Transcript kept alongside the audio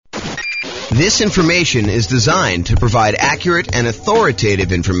This information is designed to provide accurate and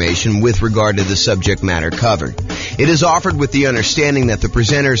authoritative information with regard to the subject matter covered. It is offered with the understanding that the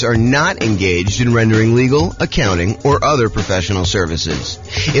presenters are not engaged in rendering legal, accounting, or other professional services.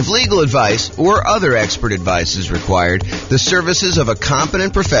 If legal advice or other expert advice is required, the services of a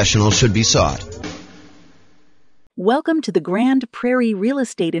competent professional should be sought. Welcome to the Grand Prairie Real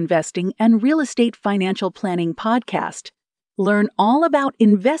Estate Investing and Real Estate Financial Planning podcast. Learn all about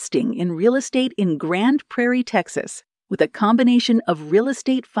investing in real estate in Grand Prairie, Texas, with a combination of real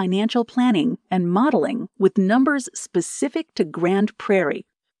estate financial planning and modeling with numbers specific to Grand Prairie,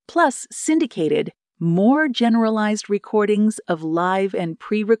 plus syndicated, more generalized recordings of live and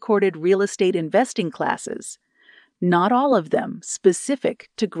pre-recorded real estate investing classes, not all of them specific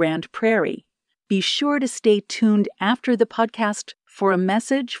to Grand Prairie. Be sure to stay tuned after the podcast for a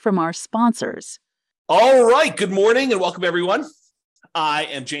message from our sponsors. All right. Good morning and welcome, everyone. I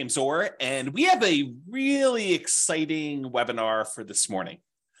am James Orr, and we have a really exciting webinar for this morning.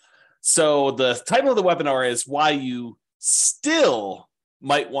 So the title of the webinar is why you still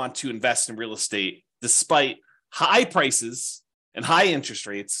might want to invest in real estate despite high prices and high interest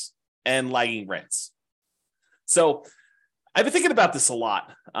rates and lagging rents. So I've been thinking about this a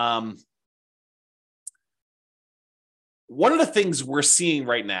lot. One of the things we're seeing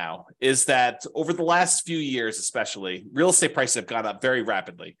right now is that over the last few years, especially, real estate prices have gone up very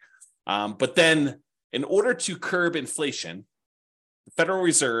rapidly. But then in order to curb inflation, the Federal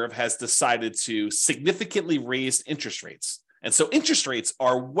Reserve has decided to significantly raise interest rates. And so interest rates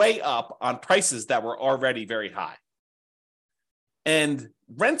are way up on prices that were already very high. And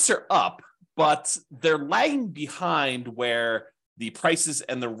rents are up, but they're lagging behind where the prices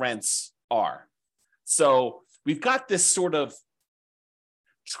and the rents are. So we've got this sort of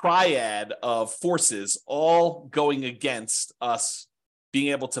triad of forces all going against us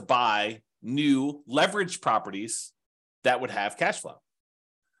being able to buy new leveraged properties that would have cash flow.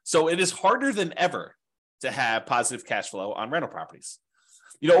 So it is harder than ever to have positive cash flow on rental properties.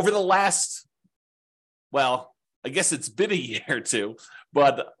 You know, over the last, well, I guess it's been a year or two,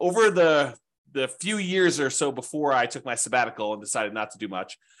 but over the few years or so before I took my sabbatical and decided not to do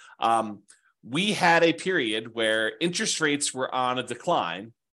much, we had a period where interest rates were on a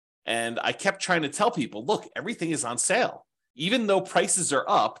decline, and I kept trying to tell people, look, everything is on sale. Even though prices are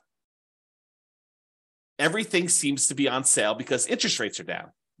up, everything seems to be on sale because interest rates are down.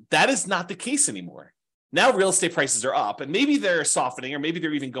 That is not the case anymore. Now real estate prices are up, and maybe they're softening, or maybe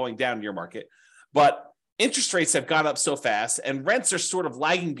they're even going down in your market, but interest rates have gone up so fast and rents are sort of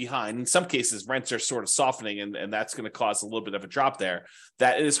lagging behind. In some cases, rents are sort of softening, and that's going to cause a little bit of a drop there,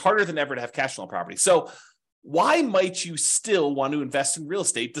 that it is harder than ever to have cash flow on property. So why might you still want to invest in real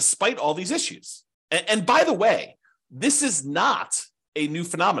estate despite all these issues? And by the way, this is not a new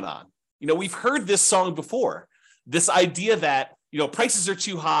phenomenon. You know, we've heard this song before, this idea that, you know, prices are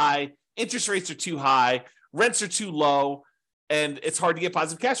too high, interest rates are too high, rents are too low, and it's hard to get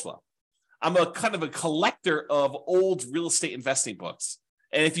positive cash flow. I'm a kind of a collector of old real estate investing books.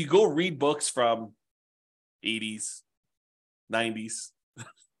 And if you go read books from 80s, 90s,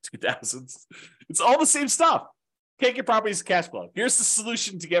 2000s, it's all the same stuff. Can't get properties cash flow. Here's the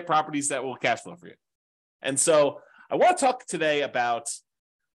solution to get properties that will cash flow for you. And so I want to talk today about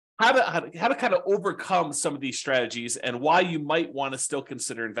how to kind of overcome some of these strategies and why you might want to still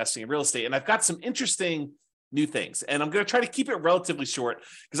consider investing in real estate. And I've got some interesting new things. And I'm going to try to keep it relatively short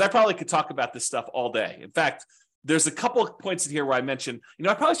because I probably could talk about this stuff all day. In fact, there's a couple of points in here where I mentioned, you know,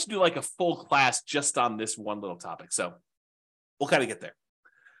 I probably should do like a full class just on this one little topic. So we'll kind of get there.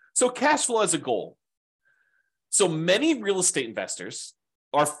 So cash flow as a goal. So many real estate investors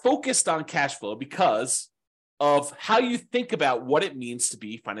are focused on cash flow because of how you think about what it means to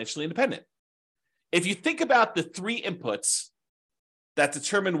be financially independent. If you think about the three inputs that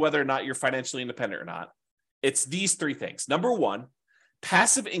determine whether or not you're financially independent or not, it's these three things. Number one,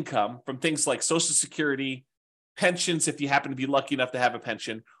 passive income from things like Social Security, pensions, if you happen to be lucky enough to have a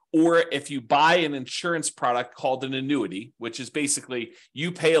pension, or if you buy an insurance product called an annuity, which is basically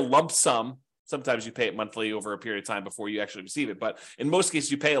you pay a lump sum. Sometimes you pay it monthly over a period of time before you actually receive it. But in most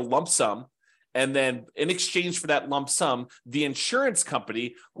cases, you pay a lump sum. And then in exchange for that lump sum, the insurance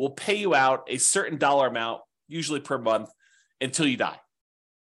company will pay you out a certain dollar amount, usually per month, until you die.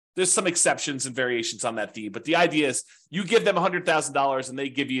 There's some exceptions and variations on that theme, but the idea is you give them $100,000 and they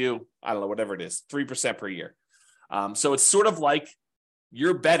give you, I don't know, whatever it is, 3% per year. So it's sort of like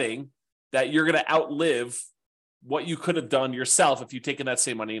you're betting that you're going to outlive what you could have done yourself if you'd taken that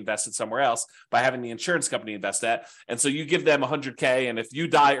same money, invested somewhere else by having the insurance company invest that. And so you give them $100K, and if you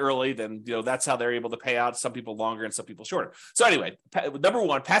die early, then that's how they're able to pay out. Some people longer and some people shorter. So anyway, number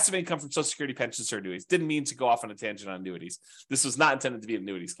one, passive income from Social Security, pensions, or annuities. Didn't mean to go off on a tangent on annuities. This was not intended to be an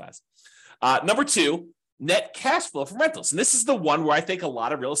annuities class. Number two, net cash flow from rentals. And this is the one where I think a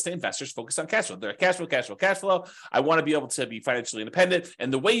lot of real estate investors focus on cash flow. They're cash flow, cash flow, cash flow. I want to be able to be financially independent.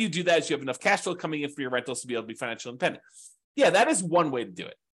 And the way you do that is you have enough cash flow coming in for your rentals to be able to be financially independent. Yeah, that is one way to do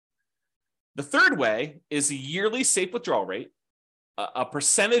it. The third way is a yearly safe withdrawal rate, a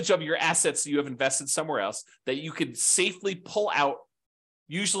percentage of your assets that you have invested somewhere else that you could safely pull out,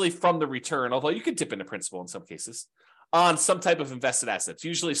 usually from the return, although you could dip into principal in some cases, on some type of invested assets,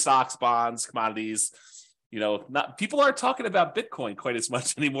 usually stocks, bonds, commodities. People aren't talking about Bitcoin quite as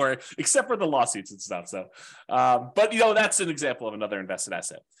much anymore, except for the lawsuits and stuff. So, but that's an example of another invested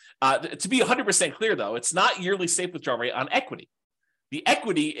asset. To be 100% clear, though, it's not yearly safe withdrawal rate on equity. The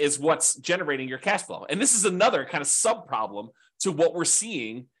equity is what's generating your cash flow, and this is another kind of sub problem to what we're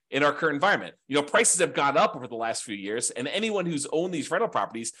seeing in our current environment. Prices have gone up over the last few years, and anyone who's owned these rental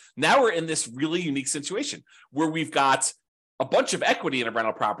properties, now we're in this really unique situation where we've got a bunch of equity in a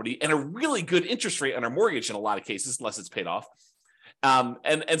rental property and a really good interest rate on our mortgage in a lot of cases, unless it's paid off.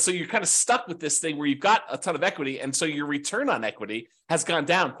 And so you're kind of stuck with this thing where you've got a ton of equity, and so your return on equity has gone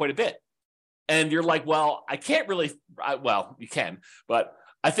down quite a bit. And you're like, well, I can't really, well, you can, but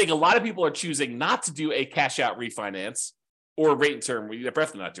I think a lot of people are choosing not to do a cash out refinance or rate and term. You're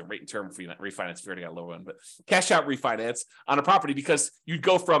definitely not doing rate and term refinance if you already got a low one, but cash out refinance on a property, because you'd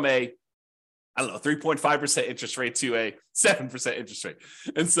go from a 3.5% interest rate to a 7% interest rate.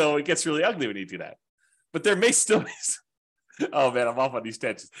 And so it gets really ugly when you do that. But there may still be, oh man, I'm off on these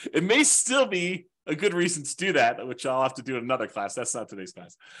tangents. It may still be a good reason to do that, which I'll have to do in another class. That's not today's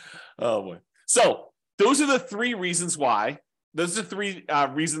class. Oh boy. So those are the three reasons why. Those are three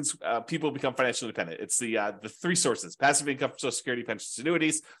reasons people become financially independent. It's the three sources: passive income from Social Security, pensions,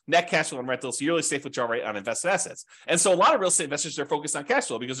 annuities, net cash flow on rentals, yearly safe withdrawal rate on invested assets. And so a lot of real estate investors are focused on cash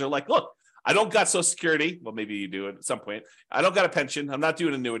flow because they're like, look, I don't got Social Security. Well, maybe you do at some point. I don't got a pension. I'm not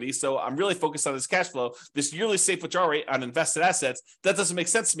doing annuity. So I'm really focused on this cash flow, this yearly safe withdrawal rate on invested assets. That doesn't make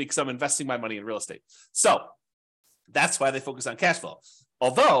sense to me because I'm investing my money in real estate. So that's why they focus on cash flow.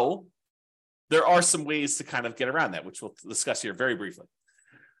 Although there are some ways to kind of get around that, which we'll discuss here very briefly.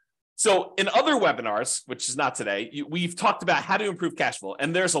 So in other webinars, which is not today, we've talked about how to improve cash flow.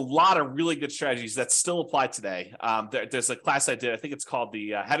 And there's a lot of really good strategies that still apply today. There's a class I did, I think it's called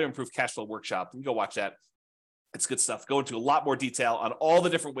the How to Improve Cash Flow Workshop. You can go watch that. It's good stuff. Go into a lot more detail on all the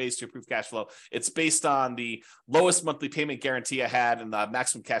different ways to improve cash flow. It's based on the lowest monthly payment guarantee I had and the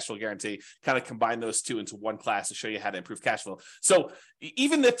maximum cash flow guarantee, kind of combine those two into one class to show you how to improve cash flow. So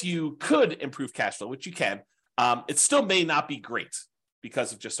even if you could improve cash flow, which you can, it still may not be great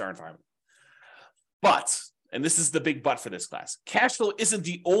because of just our environment. But, and this is the big but for this class, cash flow isn't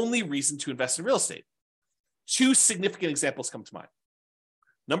the only reason to invest in real estate. Two significant examples come to mind.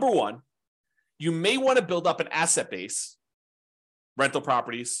 Number one, you may want to build up an asset base, rental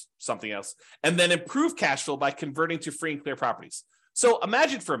properties, something else, and then improve cash flow by converting to free and clear properties. So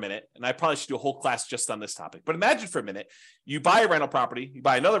imagine for a minute, and I probably should do a whole class just on this topic, but imagine for a minute, you buy a rental property, you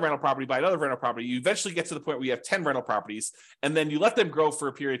buy another rental property, buy another rental property, you eventually get to the point where you have 10 rental properties, and then you let them grow for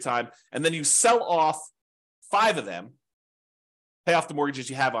a period of time, and then you sell off 5 of them, pay off the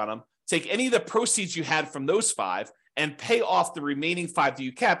mortgages you have on them, take any of the proceeds you had from those 5, and pay off the remaining 5 that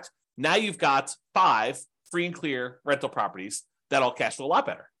you kept. Now you've got 5 free and clear rental properties that all cash flow a lot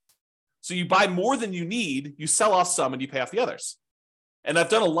better. So you buy more than you need, you sell off some, and you pay off the others. And I've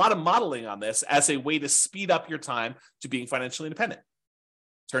done a lot of modeling on this as a way to speed up your time to being financially independent.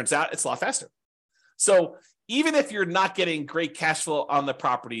 Turns out it's a lot faster. So even if you're not getting great cash flow on the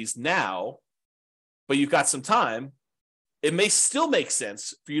properties now, but you've got some time, it may still make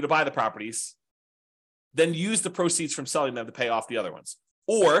sense for you to buy the properties, then use the proceeds from selling them to pay off the other ones.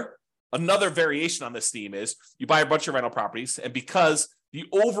 Or another variation on this theme is you buy a bunch of rental properties, and because the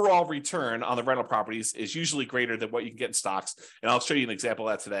overall return on the rental properties is usually greater than what you can get in stocks. And I'll show you an example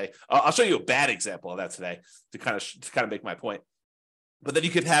of that today. I'll show you a bad example of that today to kind of make my point. But then you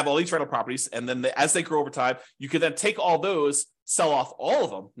could have all these rental properties, and then as they grow over time, you could then take all those, sell off all of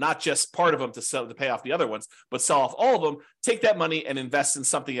them, not just part of them to pay off the other ones, but sell off all of them, take that money and invest in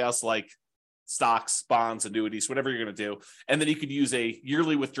something else like stocks, bonds, annuities, whatever you're going to do. And then you could use a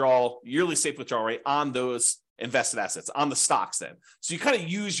yearly safe withdrawal rate on those invested assets, on the stocks then. So you kind of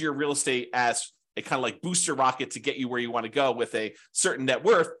use your real estate as a kind of like booster rocket to get you where you want to go with a certain net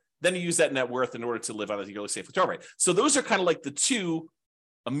worth. Then you use that net worth in order to live on a yearly safe withdrawal rate. So those are kind of like the two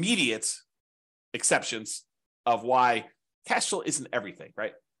immediate exceptions of why cash flow isn't everything,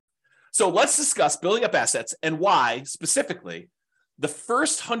 right? So let's discuss building up assets and why specifically the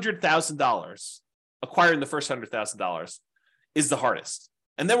first $100,000, acquiring the first $100,000 is the hardest.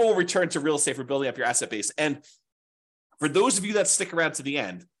 And then we'll return to real estate for building up your asset base. And for those of you that stick around to the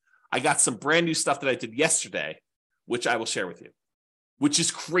end, I got some brand new stuff that I did yesterday, which I will share with you, which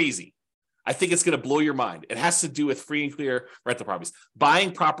is crazy. I think it's going to blow your mind. It has to do with free and clear rental properties,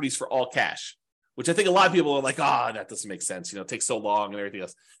 buying properties for all cash, which I think a lot of people are like, that doesn't make sense. It takes so long and everything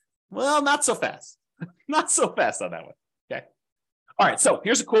else. Well, not so fast. Not so fast on that one. Okay. All right. So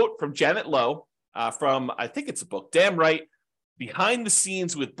here's a quote from Janet Lowe from, I think it's a book, Damn Right, Behind the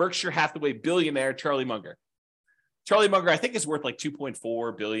Scenes with Berkshire Hathaway billionaire Charlie Munger. Charlie Munger, I think, is worth like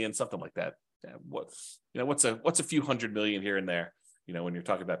 2.4 billion, something like that. What's a few hundred million here and there, when you're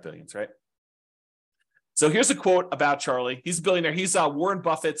talking about billions, right? So here's a quote about Charlie. He's a billionaire. He's Warren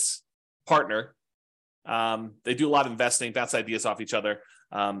Buffett's partner. They do a lot of investing, bounce ideas off each other.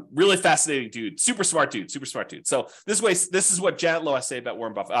 Really fascinating dude, super smart dude. So this is what Janet Lowe has to say about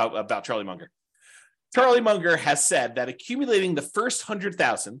Warren Buffett, about Charlie Munger. Charlie Munger has said that accumulating the first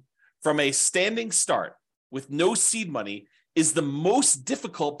 100,000 from a standing start with no seed money is the most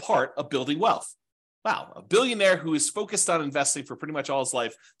difficult part of building wealth. Wow, a billionaire who is focused on investing for pretty much all his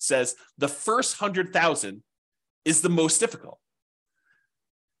life says the first 100,000 is the most difficult.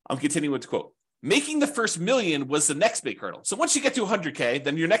 I'm continuing with the quote. Making the first million was the next big hurdle. So once you get to 100K,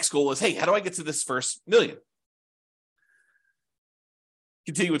 then your next goal is, hey, how do I get to this first million?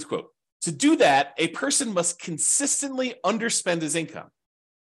 Continue with the quote. To do that, a person must consistently underspend his income.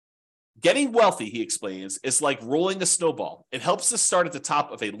 Getting wealthy, he explains, is like rolling a snowball. It helps us start at the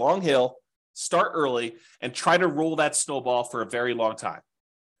top of a long hill, start early, and try to roll that snowball for a very long time.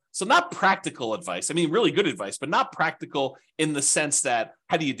 So not practical advice. I mean, really good advice, but not practical in the sense that,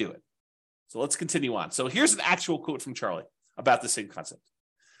 how do you do it? So let's continue on. So here's an actual quote from Charlie about the same concept.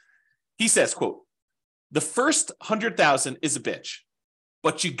 He says, quote, the first 100,000 is a bitch,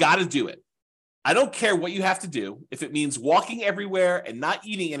 but you got to do it. I don't care what you have to do. If it means walking everywhere and not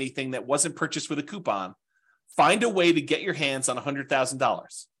eating anything that wasn't purchased with a coupon, find a way to get your hands on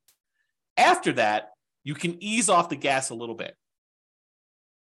 $100,000. After that, you can ease off the gas a little bit.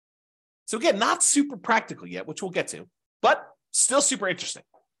 So again, not super practical yet, which we'll get to, but still super interesting.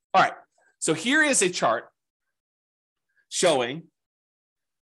 All right. So here is a chart showing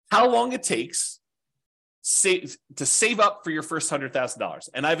how long it takes to save up for your first $100,000.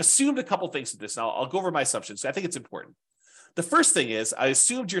 And I've assumed a couple things with this. Now I'll go over my assumptions. So I think it's important. The first thing is I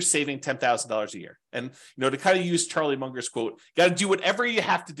assumed you're saving $10,000 a year. And, to kind of use Charlie Munger's quote, got to do whatever you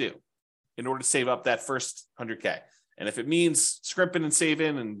have to do in order to save up that first 100K. And if it means scrimping and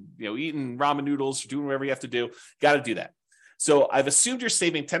saving and, eating ramen noodles or doing whatever you have to do, got to do that. So I've assumed you're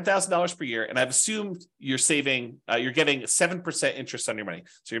saving $10,000 per year, and I've assumed you're saving, you're getting 7% interest on your money.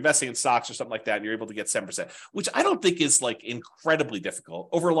 So you're investing in stocks or something like that, and you're able to get 7%, which I don't think is like incredibly difficult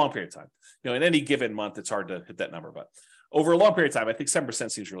over a long period of time. In any given month, it's hard to hit that number, but over a long period of time, I think 7%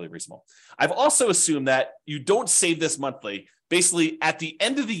 seems really reasonable. I've also assumed that you don't save this monthly. Basically, at the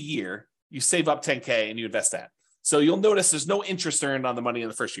end of the year, you save up 10K and you invest that. So you'll notice there's no interest earned on the money in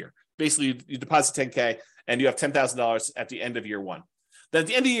the first year. Basically, you deposit 10K and you have $10,000 at the end of year one. Then at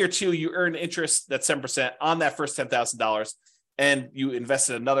the end of year two, you earn interest that's 7% on that first $10,000, and you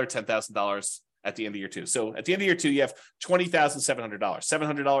invested another $10,000 at the end of year two. So at the end of year two, you have $20,700.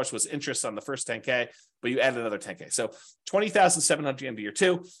 $700 was interest on the first 10K, but you added another 10K. So $20,700 at the end of year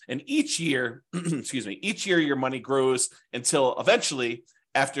two. And each year, each year your money grows until eventually,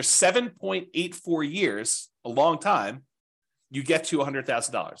 after 7.84 years, a long time, you get to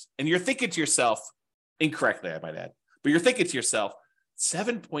 $100,000. And you're thinking to yourself, incorrectly, I might add, but you're thinking to yourself,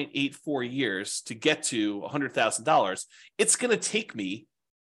 7.84 years to get to $100,000. It's going to take me,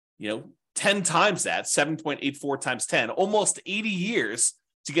 10 times that, 7.84 times 10, almost 80 years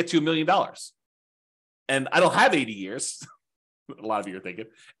to get to $1 million. And I don't have 80 years. A lot of you are thinking.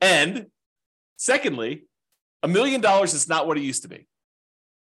 And secondly, $1 million is not what it used to be.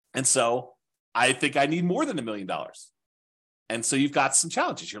 And so I think I need more than $1 million. And so you've got some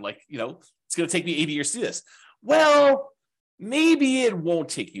challenges. You're like, it's going to take me 80 years to do this. Well, maybe it won't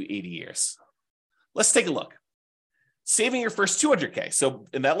take you 80 years. Let's take a look. Saving your first 200K. So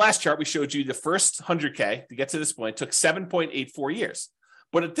in that last chart, we showed you the first 100K to get to this point took 7.84 years.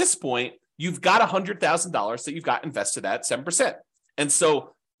 But at this point, you've got $100,000 that you've got invested at 7%. And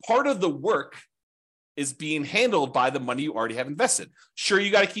so part of the work is being handled by the money you already have invested. Sure,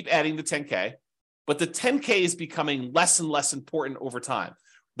 you got to keep adding the 10K, but the 10K is becoming less and less important over time.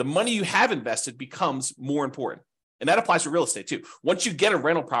 The money you have invested becomes more important. And that applies for real estate too. Once you get a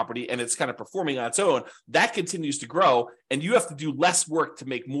rental property and it's kind of performing on its own, that continues to grow and you have to do less work to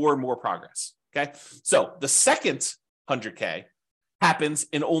make more and more progress. Okay. So the second 100K happens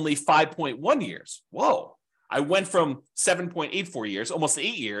in only 5.1 years. Whoa. I went from 7.84 years, almost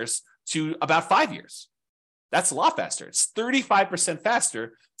 8 years, to about 5 years. That's a lot faster. It's 35%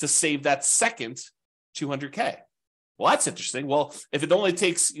 faster to save that second 200K. Well, that's interesting. Well, if it only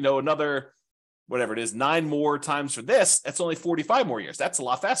takes, another, whatever it is, 9 more times for this, that's only 45 more years. That's a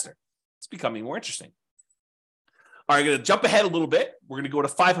lot faster. It's becoming more interesting. All right, I'm going to jump ahead a little bit. We're going to go to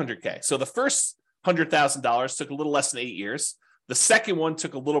 500K. So the first $100,000 took a little less than 8 years. The second one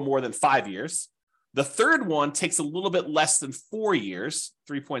took a little more than 5 years. The third one takes a little bit less than 4 years,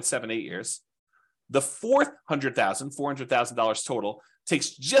 3.78 years. The fourth $400,000 total, takes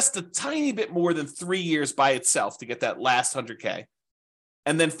just a tiny bit more than 3 years by itself to get that last 100K.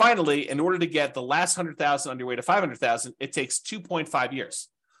 And then finally, in order to get the last 100,000 on your way to 500,000, it takes 2.5 years.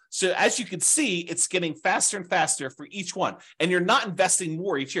 So as you can see, it's getting faster and faster for each one. And you're not investing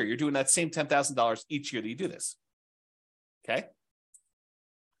more each year. You're doing that same $10,000 each year that you do this. Okay.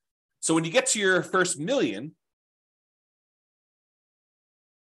 So when you get to your first million,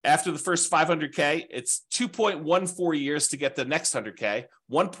 after the first 500K, it's 2.14 years to get the next 100K,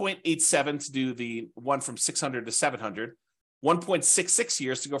 1.87 to do the one from 600 to 700, 1.66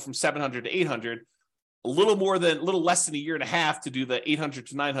 years to go from 700 to 800, a little less than a year and a half to do the 800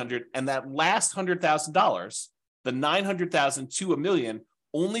 to 900, and that last $100,000, the 900,000 to $1 million,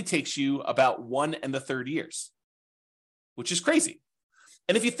 only takes you about 1 1/3 years, which is crazy.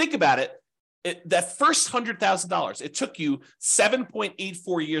 And if you think about it, that first $100,000, it took you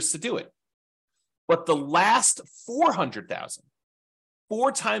 7.84 years to do it. But the last 400,000,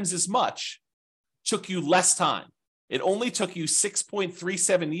 4 times as much, took you less time. It only took you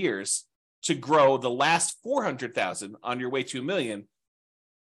 6.37 years to grow the last 400,000 on your way to $1 million,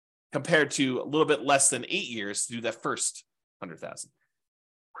 compared to a little bit less than 8 years to do that first 100,000.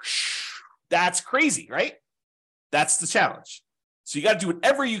 That's crazy, right? That's the challenge. So you got to do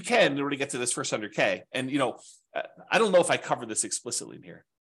whatever you can in order to get to this first 100K. And, I don't know if I covered this explicitly in here.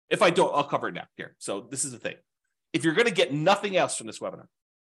 If I don't, I'll cover it now here. So this is the thing. If you're going to get nothing else from this webinar,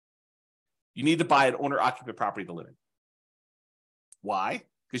 you need to buy an owner-occupant property to live in. Why?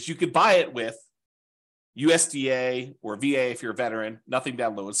 Because you could buy it with USDA or VA if you're a veteran, nothing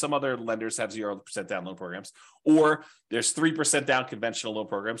down loan. Some other lenders have 0% down loan programs, or there's 3% down conventional loan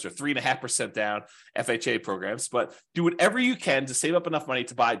programs or 3.5% down FHA programs. But do whatever you can to save up enough money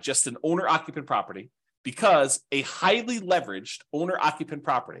to buy just an owner-occupant property, because a highly leveraged owner-occupant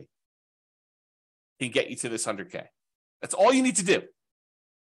property can get you to this 100K. That's all you need to do.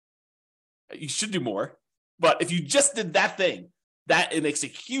 You should do more, but if you just did that thing, it makes a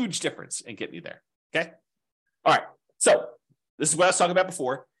huge difference in getting you there. Okay. All right. So this is what I was talking about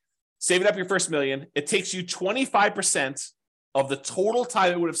before. Saving up your first $1 million. It takes you 25% of the total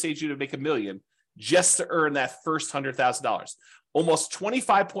time it would have saved you to make $1 million just to earn that first $100,000. Almost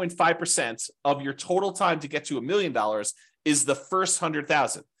 25.5% of your total time to get to $1 million is the first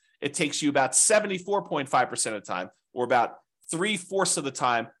 100,000. It takes you about 74.5% of the time, or about 3/4 of the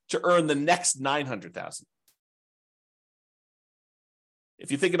time, to earn the next 900,000.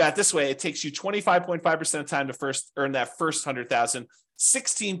 If you think about it this way, it takes you 25.5% of the time to earn that first 100,000,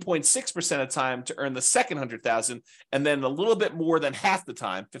 16.6% of the time to earn the second 100,000, and then a little bit more than half the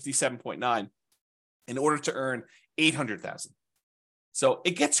time, 57.9, in order to earn 800,000. So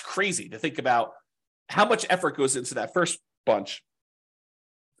it gets crazy to think about how much effort goes into that first bunch,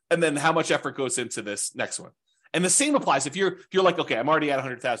 and then how much effort goes into this next one. And the same applies if you're like, okay, I'm already at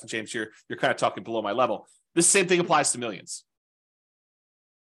 100,000, James. You're kind of talking below my level. This same thing applies to millions.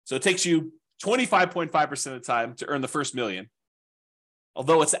 So it takes you 25.5% of the time to earn the first $1 million,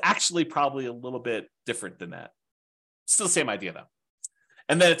 although it's actually probably a little bit different than that. Still the same idea, though.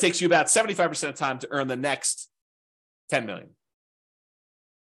 And then it takes you about 75% of the time to earn the next 10 million.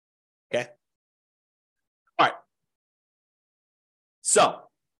 Okay? All right. So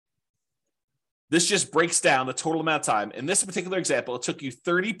this just breaks down the total amount of time. In this particular example, it took you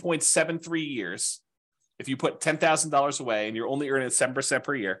 30.73 years if you put $10,000 away and you're only earning 7%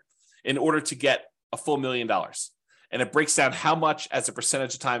 per year in order to get a full $1 million. And it breaks down how much as a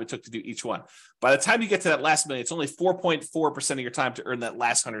percentage of time it took to do each one. By the time you get to that last million, it's only 4.4% of your time to earn that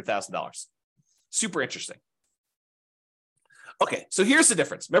last $100,000. Super interesting. Okay, so here's the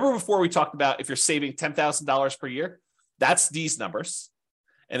difference. Remember before we talked about if you're saving $10,000 per year, that's these numbers.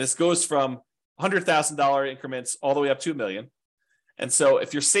 And this goes from $100,000 increments all the way up to $1 million. And so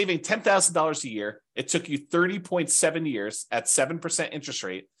if you're saving $10,000 a year, it took you 30.7 years at 7% interest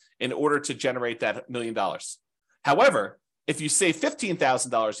rate in order to generate that $1 million. However, if you save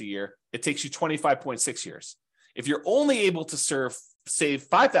 $15,000 a year, it takes you 25.6 years. If you're only able to save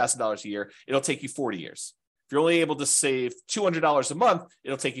 $5,000 a year, it'll take you 40 years. If you're only able to save $200 a month,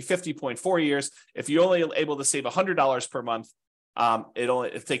 it'll take you 50.4 years. If you're only able to save $100 per month, it'll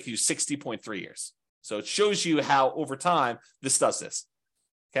take you 60.3 years. So it shows you how over time this does this.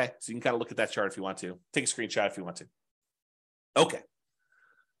 Okay, so you can kind of look at that chart if you want to. Take a screenshot if you want to. Okay.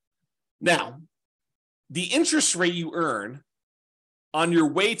 Now, the interest rate you earn on your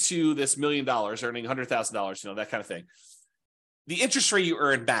way to this $1 million, earning $100,000, that kind of thing, the interest rate you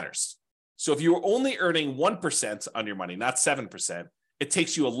earn matters. So if you were only earning 1% on your money, not 7%, it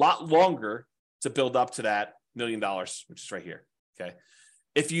takes you a lot longer to build up to that $1 million, which is right here. Okay.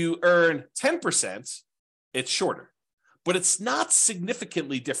 If you earn 10%, it's shorter, but it's not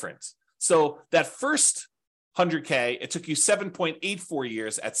significantly different. So that first 100K, it took you 7.84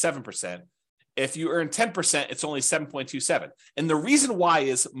 years at 7%. If you earn 10%, it's only 7.27. And the reason why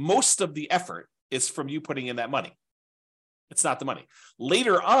is most of the effort is from you putting in that money. It's not the money.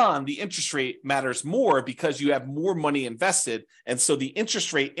 Later on, the interest rate matters more because you have more money invested. And so the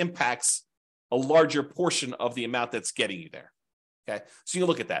interest rate impacts a larger portion of the amount that's getting you there. Okay. So you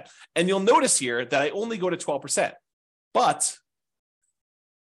look at that. And you'll notice here that I only go to 12%. But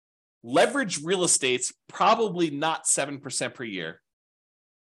leveraged real estate's probably not 7% per year.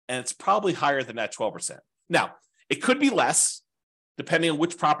 And it's probably higher than that 12%. Now, it could be less, depending on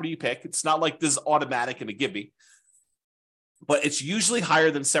which property you pick. It's not like this is automatic and a give me. But it's usually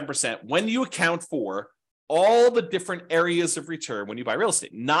higher than 7% when you account for all the different areas of return when you buy real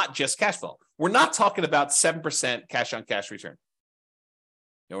estate, not just cash flow. We're not talking about 7% cash on cash return.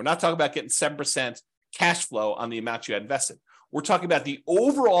 We're not talking about getting 7% cash flow on the amount you had invested. We're talking about the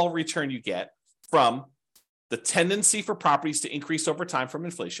overall return you get from the tendency for properties to increase over time from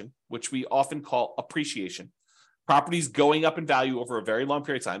inflation, which we often call appreciation. Properties going up in value over a very long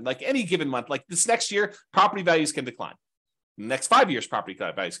period of time, like any given month, like this next year, property values can decline. In the next 5 years, property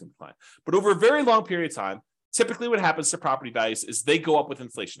values can decline. But over a very long period of time, typically what happens to property values is they go up with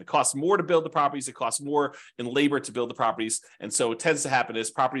inflation. It costs more to build the properties. It costs more in labor to build the properties. And so what tends to happen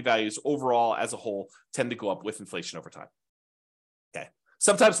is property values overall as a whole tend to go up with inflation over time. Okay.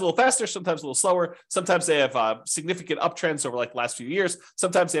 Sometimes a little faster, sometimes a little slower. Sometimes they have significant uptrends over like the last few years.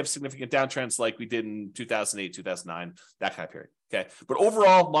 Sometimes they have significant downtrends like we did in 2008, 2009, that kind of period. Okay. But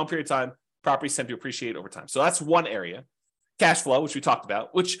overall, long period of time, properties tend to appreciate over time. So that's one area. Cash flow, which we talked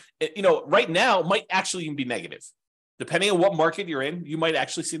about, which, right now might actually even be negative. Depending on what market you're in, you might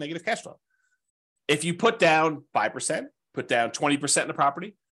actually see negative cash flow. If you put down 5%, put down 20% in a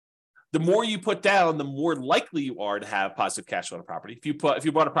property, the more you put down, the more likely you are to have positive cash flow on a property. If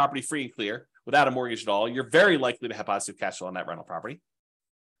you bought a property free and clear without a mortgage at all, you're very likely to have positive cash flow on that rental property.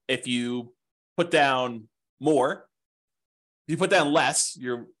 If you put down more, if you put down less,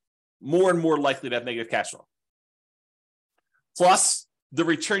 you're more and more likely to have negative cash flow. Plus the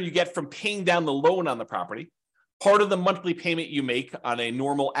return you get from paying down the loan on the property. Part of the monthly payment you make on a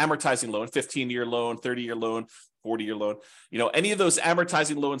normal amortizing loan, 15-year loan, 30-year loan, 40-year loan, any of those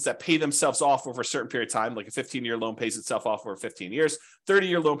amortizing loans that pay themselves off over a certain period of time, like a 15-year loan pays itself off over 15 years,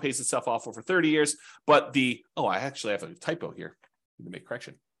 30-year loan pays itself off over 30 years. But I actually have a typo here. Let me make a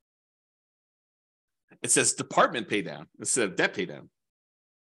correction. It says department pay down instead of debt pay down.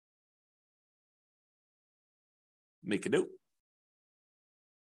 Make a note.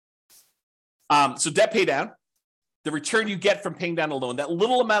 So debt pay down, the return you get from paying down a loan, that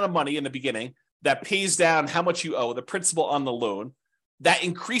little amount of money in the beginning that pays down how much you owe, the principal on the loan, that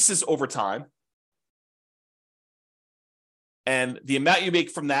increases over time. And the amount you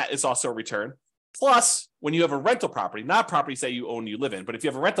make from that is also a return. Plus, when you have a rental property, not properties that you own, you live in, but if you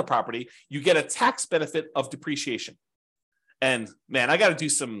have a rental property, you get a tax benefit of depreciation. And man, I got to do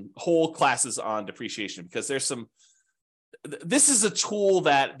some whole classes on depreciation because this is a tool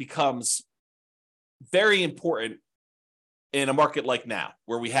that becomes very important in a market like now,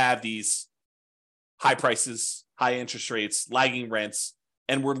 where we have these high prices, high interest rates, lagging rents,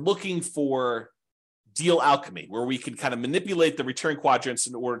 and we're looking for deal alchemy, where we can kind of manipulate the return quadrants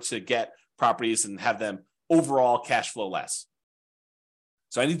in order to get properties and have them overall cash flow less.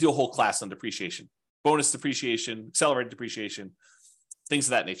 So I need to do a whole class on depreciation, bonus depreciation, accelerated depreciation, things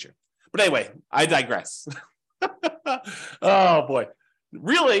of that nature. But anyway, I digress. Oh boy.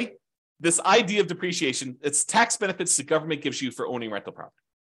 Really, this idea of depreciation, it's tax benefits the government gives you for owning rental property.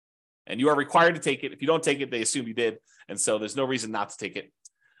 And you are required to take it. If you don't take it, they assume you did. And so there's no reason not to take it.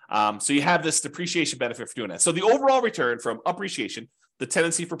 So you have this depreciation benefit for doing that. So the overall return from appreciation, the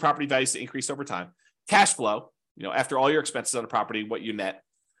tendency for property values to increase over time, cash flow, after all your expenses on a property, what you net,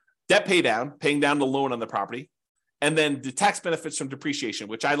 debt pay down, paying down the loan on the property, and then the tax benefits from depreciation,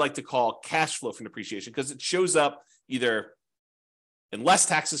 which I like to call cash flow from depreciation, because it shows up either in less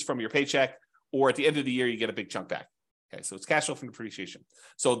taxes from your paycheck, or at the end of the year, you get a big chunk back. Okay, so it's cash flow from depreciation.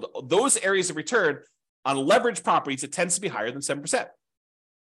 So those areas of return on leveraged properties, it tends to be higher than 7%.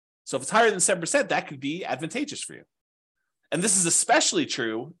 So if it's higher than 7%, that could be advantageous for you. And this is especially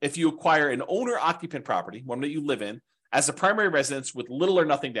true if you acquire an owner-occupant property, one that you live in, as a primary residence with little or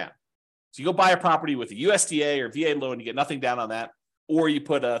nothing down. So you go buy a property with a USDA or VA loan, you get nothing down on that, or you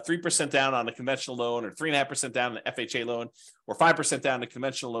put a 3% down on a conventional loan, or 3.5% down on an FHA loan, or 5% down on a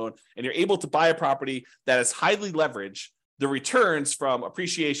conventional loan, and you're able to buy a property that is highly leveraged. The returns from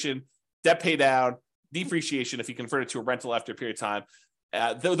appreciation, debt pay down, depreciation, if you convert it to a rental after a period of time,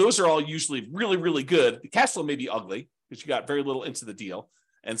 those are all usually really, really good. The cash flow may be ugly because you got very little into the deal.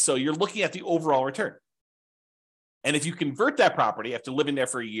 And so you're looking at the overall return. And if you convert that property after living there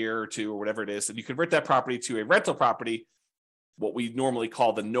for a year or two or whatever it is, and you convert that property to a rental property, what we normally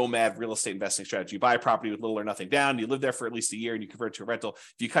call the nomad real estate investing strategy. You buy a property with little or nothing down, you live there for at least a year, and you convert to a rental.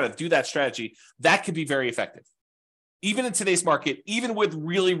 If you kind of do that strategy, that can be very effective. Even in today's market, even with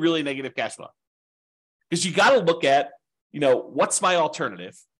really, really negative cash flow. Because you got to look at, what's my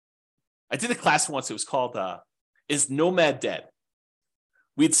alternative? I did a class once, it was called, Is Nomad Dead?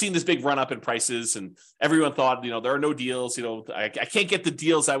 We had seen this big run up in prices, and everyone thought, there are no deals. I can't get the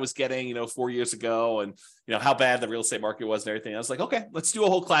deals I was getting, 4 years ago, and how bad the real estate market was and everything. I was like, okay, let's do a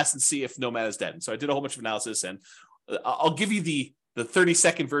whole class and see if Nomad is dead. And so I did a whole bunch of analysis, and I'll give you the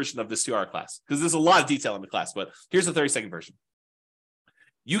 30-second version of this 2-hour class, because there's a lot of detail in the class. But here's the 30-second version.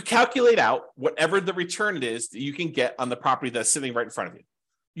 You calculate out whatever the return it is that you can get on the property that's sitting right in front of you.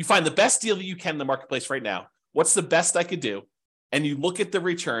 You find the best deal that you can in the marketplace right now. What's the best I could do? And you look at the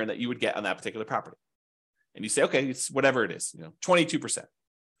return that you would get on that particular property. And you say, okay, it's whatever it is, 22%.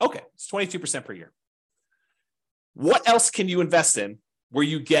 Okay, it's 22% per year. What else can you invest in where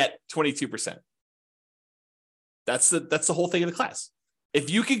you get 22%? That's the whole thing of the class. If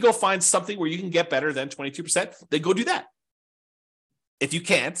you can go find something where you can get better than 22%, then go do that. If you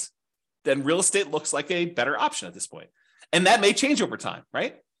can't, then real estate looks like a better option at this point. And that may change over time,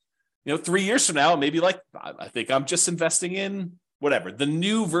 right? 3 years from now, maybe I think I'm just investing in whatever, the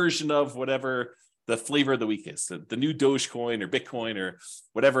new version of whatever the flavor of the week is, the new Dogecoin or Bitcoin or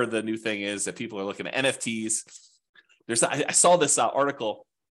whatever the new thing is that people are looking at, NFTs. I saw this article.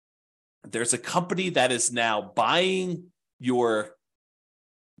 There's a company that is now buying your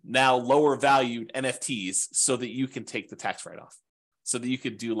now lower valued NFTs so that you can take the tax write-off, so that you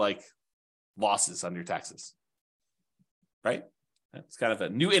could do losses on your taxes, right? It's kind of a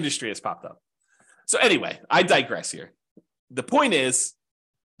new industry has popped up. So anyway, I digress here. The point is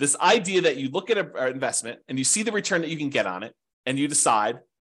this idea that you look at an investment and you see the return that you can get on it, and you decide,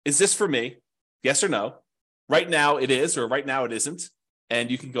 is this for me? Yes or no? Right now it is, or right now it isn't.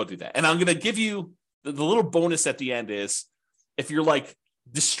 And you can go do that. And I'm going to give you the little bonus at the end is, if you're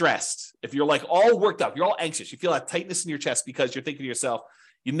distressed, if you're all worked up, you're all anxious, you feel that tightness in your chest because you're thinking to yourself,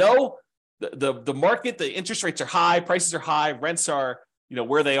 the market, the interest rates are high, prices are high, rents are,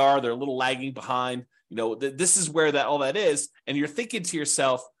 where they are, they're a little lagging behind. This is where all that is. And you're thinking to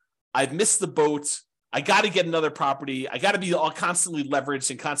yourself, I've missed the boat. I got to get another property. I got to be all constantly leveraged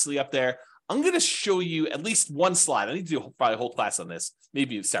and constantly up there. I'm going to show you at least one slide. I need to do probably a whole class on this,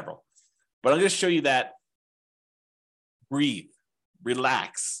 maybe several, but I'm going to show you that breathe,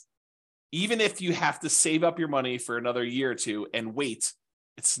 relax. Even if you have to save up your money for another year or two and wait,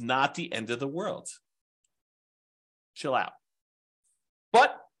 it's not the end of the world. Chill out.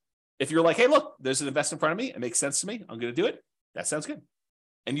 But if you're like, hey, look, there's an investment in front of me, it makes sense to me, I'm going to do it, that sounds good.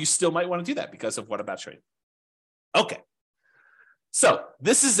 And you still might want to do that because of what I'm about to show you. Okay. So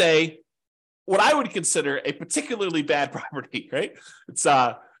this is what I would consider a particularly bad property, right? It's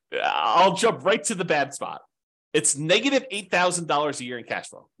I'll jump right to the bad spot. It's negative $8,000 a year in cash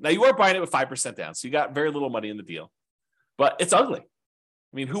flow. Now you are buying it with 5% down, so you got very little money in the deal, but it's ugly.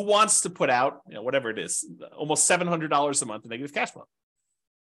 I mean, who wants to put out, whatever it is, almost $700 a month in negative cash flow?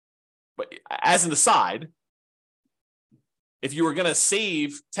 But as an aside, if you were going to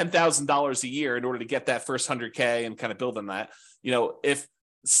save $10,000 a year in order to get that first 100K and kind of build on that, if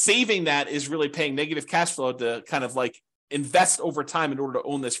saving that is really paying negative cash flow to kind of invest over time in order to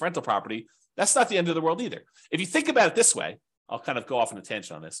own this rental property, that's not the end of the world either. If you think about it this way, I'll kind of go off on a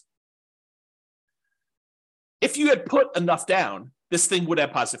tangent on this. If you had put enough down, this thing would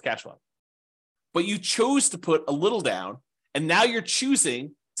have positive cash flow. But you chose to put a little down, and now you're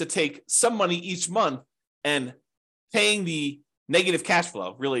choosing to take some money each month and paying the negative cash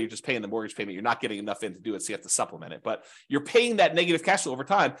flow. Really, you're just paying the mortgage payment. You're not getting enough in to do it, so you have to supplement it. But you're paying that negative cash flow over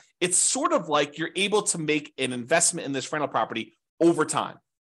time. It's sort of like you're able to make an investment in this rental property over time.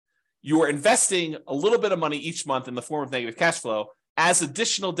 You are investing a little bit of money each month in the form of negative cash flow as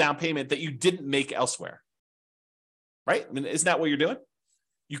additional down payment that you didn't make elsewhere. Right? I mean, isn't that what you're doing?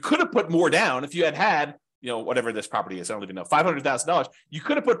 You could have put more down if you had, whatever this property is. I don't even know, $500,000. You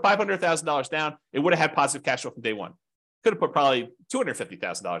could have put $500,000 down. It would have had positive cash flow from day one. Could have put probably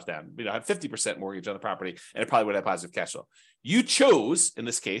 $250,000 down, have 50% mortgage on the property, and it probably would have positive cash flow. You chose, in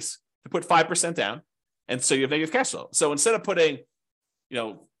this case, to put 5% down, and so you have negative cash flow. So instead of putting,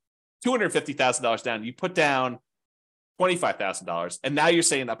 $250,000 down, you put down $25,000, and now you're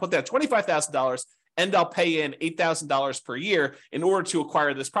saying, I put down $25,000, and I'll pay in $8,000 per year in order to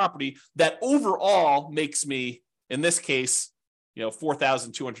acquire this property that overall makes me, in this case,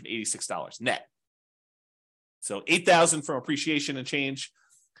 $4,286 net. So $8,000 from appreciation and change,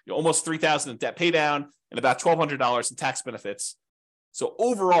 almost $3,000 in debt pay down, and about $1,200 in tax benefits. So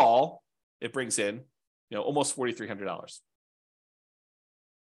overall, it brings in, almost $4,300.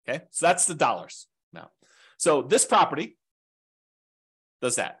 Okay, so that's the dollars now. So this property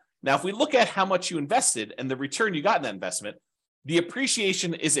does that. Now, if we look at how much you invested and the return you got in that investment, the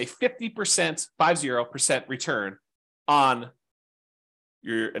appreciation is a 50% return on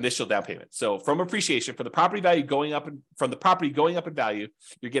your initial down payment. So from appreciation, for the property value going up, in value,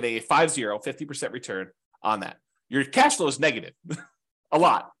 you're getting a 50% return on that. Your cash flow is negative, a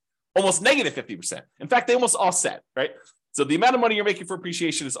lot, almost negative 50%. In fact, they almost offset, right? So the amount of money you're making for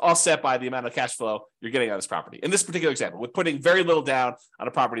appreciation is offset by the amount of cash flow you're getting on this property. In this particular example, with putting very little down on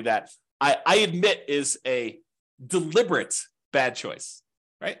a property that I admit is a deliberate bad choice,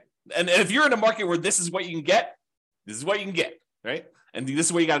 right? And if you're in a market where this is what you can get, this is what you can get, right? And this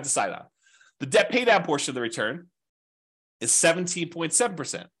is what you got to decide on. The debt pay down portion of the return is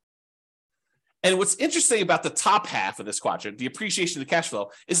 17.7%. And what's interesting about the top half of this quadrant, the appreciation of the cash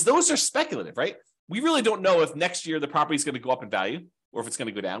flow, is those are speculative, right? We really don't know if next year the property is going to go up in value or if it's going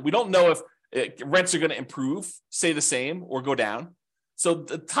to go down. We don't know if rents are going to improve, stay the same, or go down. So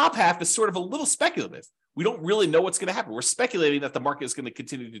the top half is sort of a little speculative. We don't really know what's going to happen. We're speculating that the market is going to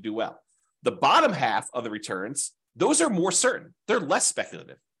continue to do well. The bottom half of the returns, those are more certain. They're less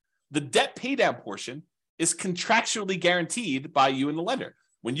speculative. The debt pay down portion is contractually guaranteed by you and the lender.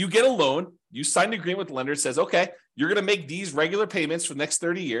 When you get a loan, you sign an agreement with the lender that says, okay, you're going to make these regular payments for the next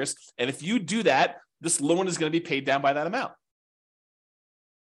 30 years. And if you do that, this loan is going to be paid down by that amount.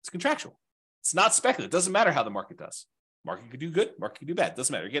 It's contractual. It's not speculative. It doesn't matter how the market does. Market could do good, market could do bad. It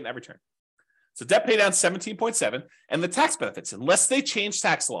doesn't matter. You're getting that return. So debt pay down 17.7, and the tax benefits, unless they change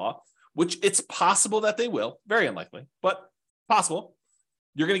tax law, which it's possible that they will, very unlikely, but possible,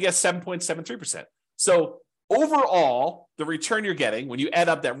 you're going to get 7.73%. So overall, the return you're getting when you add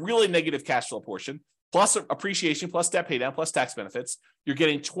up that really negative cash flow portion, plus appreciation, plus debt pay down, plus tax benefits, you're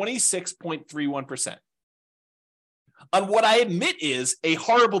getting 26.31%. On what I admit is a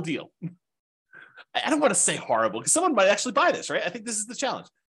horrible deal. I don't want to say horrible because someone might actually buy this, right? I think this is the challenge.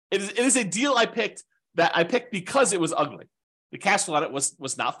 It is a deal I picked because it was ugly. The cash flow on it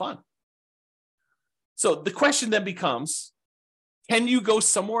was not fun. So the question then becomes, can you go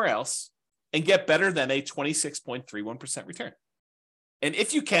somewhere else and get better than a 26.31% return? And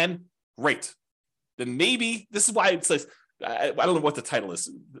if you can, great. Then maybe this is why it says, I don't know what the title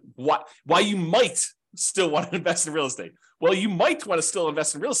is, why you might still want to invest in real estate. Well, you might want to still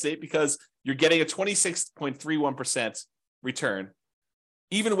invest in real estate because you're getting a 26.31% return,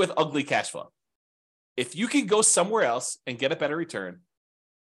 even with ugly cash flow. If you can go somewhere else and get a better return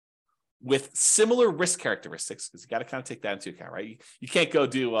with similar risk characteristics, because you got to kind of take that into account, right? You can't go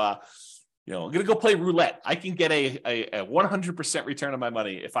do, I'm going to go play roulette. I can get a 100% return on my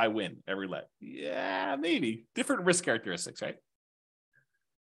money if I win at roulette. Yeah, maybe. Different risk characteristics, right?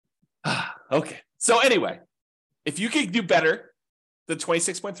 Okay. So anyway, if you can do better than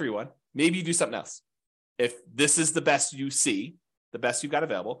 26.31, maybe you do something else. If this is the best you see, the best you've got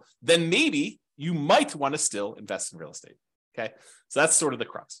available, then maybe you might want to still invest in real estate. Okay. So that's sort of the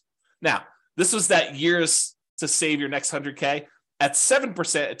crux. Now, this was that years to save your next 100K. At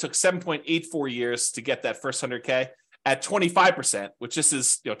 7%, it took 7.84 years to get that first 100K. At 25%, which this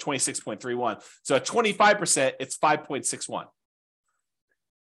is 26.31. So at 25%, it's 5.61.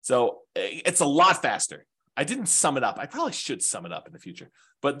 So it's a lot faster. I didn't sum it up. I probably should sum it up in the future.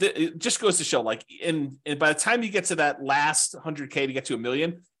 But it just goes to show, like, by the time you get to that last 100K to get to $1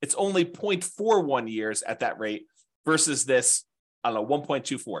 million, it's only 0.41 years at that rate versus this, I don't know,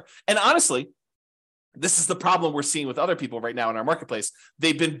 1.24. And honestly, this is the problem we're seeing with other people right now in our marketplace.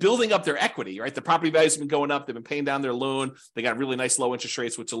 They've been building up their equity, right? The property values have been going up. They've been paying down their loan. They got really nice low interest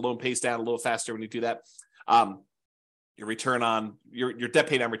rates, which the loan pays down a little faster when you do that. Your return on your debt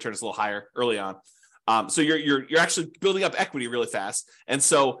pay down return is a little higher early on. So you're actually building up equity really fast. And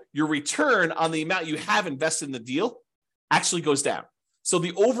so your return on the amount you have invested in the deal actually goes down. So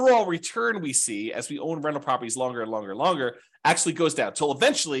the overall return we see as we own rental properties longer and longer and longer actually goes down until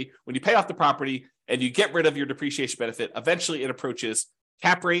eventually when you pay off the property and you get rid of your depreciation benefit, eventually it approaches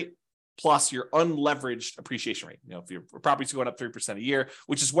cap rate plus your unleveraged appreciation rate. You know, if your property's going up 3% a year,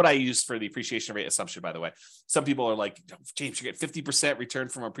 which is what I use for the appreciation rate assumption, by the way. Some people are like, James, you get 50% return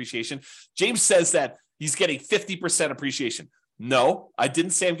from appreciation. James says that he's getting 50% appreciation. No, I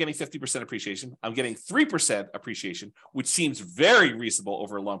didn't say I'm getting 50% appreciation. I'm getting 3% appreciation, which seems very reasonable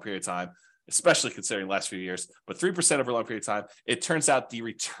over a long period of time, especially considering the last few years. But 3% over a long period of time, it turns out the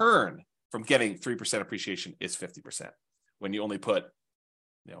return from getting 3% appreciation is 50% when you only put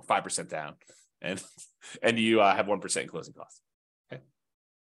 5% down and you have 1% in closing costs. Okay.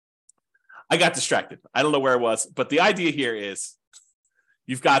 I got distracted. I don't know where I was, but the idea here is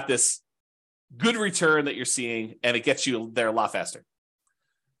you've got this good return that you're seeing, and it gets you there a lot faster.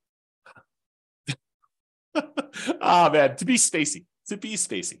 Man, to be spacey.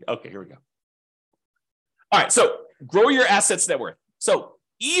 Okay, here we go. All right, so grow your assets net worth. So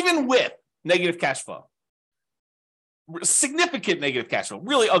even with negative cash flow, significant negative cash flow,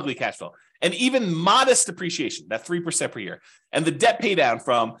 really ugly cash flow, and even modest depreciation, that 3% per year, and the debt pay down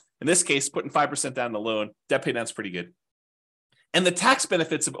from, in this case, putting 5% down the loan, debt pay down is pretty good. And the tax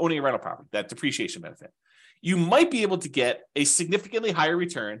benefits of owning a rental property, that depreciation benefit, you might be able to get a significantly higher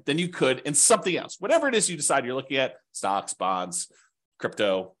return than you could in something else. Whatever it is you decide you're looking at, stocks, bonds,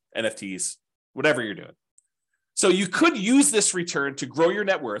 crypto, NFTs, whatever you're doing. So you could use this return to grow your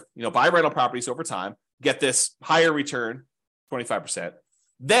net worth, buy rental properties over time, get this higher return, 25%.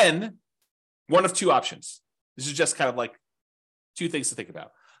 Then one of two options. This is just kind of like two things to think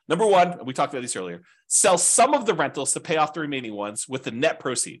about. Number one, and we talked about these earlier, sell some of the rentals to pay off the remaining ones with the net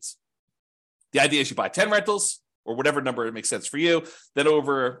proceeds. The idea is you buy 10 rentals or whatever number makes sense for you. Then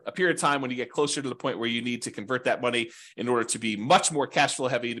over a period of time, when you get closer to the point where you need to convert that money in order to be much more cash flow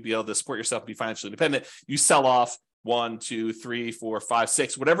heavy, to be able to support yourself and be financially independent, you sell off 1, 2, 3, 4, 5,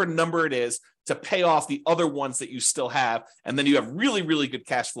 6, whatever number it is to pay off the other ones that you still have. And then you have really, really good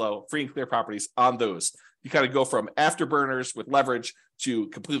cash flow, free and clear properties on those. You kind of go from afterburners with leverage to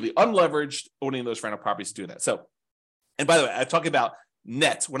completely unleveraged owning those rental properties to do that. So, and by the way, I talk about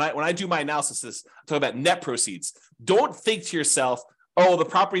net. When I do my analysis, I talk about net proceeds. Don't think to yourself, oh, the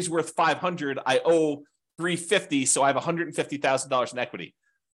property's worth 500, I owe 350, so I have $150,000 in equity.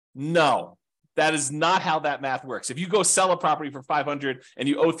 No, that is not how that math works. If you go sell a property for 500 and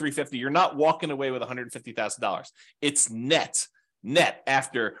you owe 350, you're not walking away with $150,000. It's net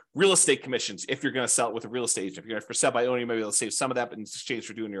after real estate commissions. If you're going to sell it with a real estate agent, if you're going to sell by owning, maybe they'll save some of that in exchange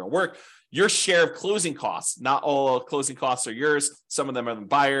for doing your own work. Your share of closing costs, not all closing costs are yours. Some of them are the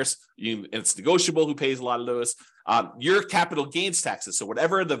buyers. It's negotiable who pays a lot of those. Your capital gains taxes. So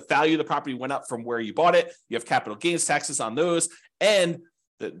whatever the value of the property went up from where you bought it, you have capital gains taxes on those. And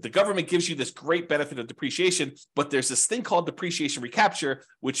the government gives you this great benefit of depreciation, but there's this thing called depreciation recapture,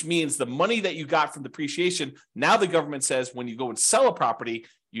 which means the money that you got from depreciation, now the government says when you go and sell a property,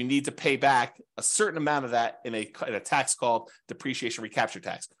 you need to pay back a certain amount of that in a tax called depreciation recapture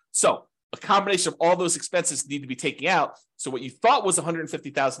tax. So a combination of all those expenses need to be taken out. So what you thought was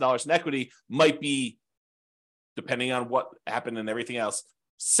 $150,000 in equity might be, depending on what happened and everything else,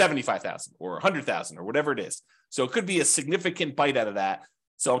 $75,000 or $100,000 or whatever it is. So it could be a significant bite out of that.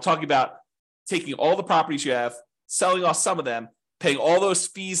 So I'm talking about taking all the properties you have, selling off some of them, paying all those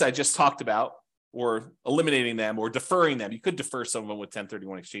fees I just talked about, or eliminating them or deferring them. You could defer some of them with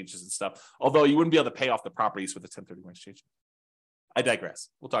 1031 exchanges and stuff, although you wouldn't be able to pay off the properties with a 1031 exchange. I digress.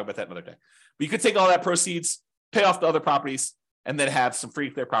 We'll talk about that another day. But you could take all that proceeds, pay off the other properties, and then have some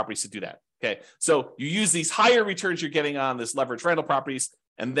free clear properties to do that. Okay. So you use these higher returns you're getting on this leveraged rental properties,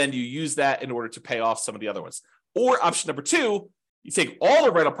 and then you use that in order to pay off some of the other ones. Or option number two, you take all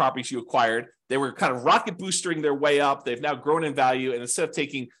the rental properties you acquired, they were kind of rocket boostering their way up. They've now grown in value. And instead of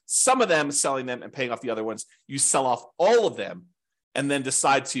taking some of them, selling them and paying off the other ones, you sell off all of them and then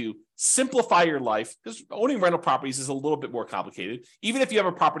decide to simplify your life, because owning rental properties is a little bit more complicated. Even if you have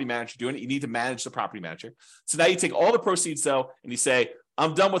a property manager doing it, you need to manage the property manager. So now you take all the proceeds though, and you say,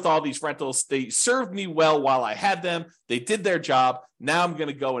 I'm done with all these rentals. They served me well while I had them. They did their job. Now I'm going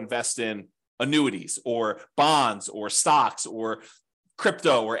to go invest in annuities or bonds or stocks or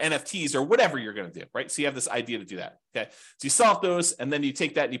crypto or NFTs or whatever you're going to do, right? So you have this idea to do that. Okay. So you sell off those and then you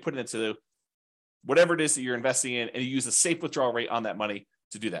take that and you put it into whatever it is that you're investing in, and you use a safe withdrawal rate on that money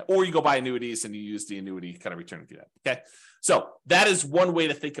to do that. Or you go buy annuities and you use the annuity kind of return to do that. Okay. So that is one way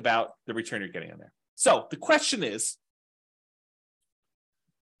to think about the return you're getting on there. So the question is,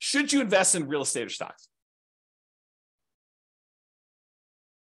 should you invest in real estate or stocks?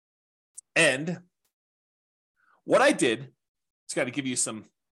 And what I did, it's got to give you some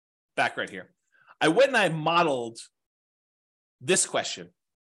background here. I went and I modeled this question.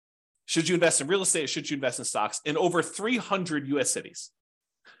 Should you invest in real estate or should you invest in stocks in over 300 US cities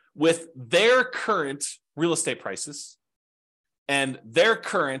with their current real estate prices and their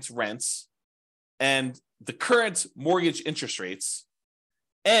current rents and the current mortgage interest rates.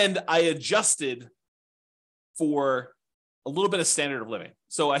 And I adjusted for a little bit of standard of living.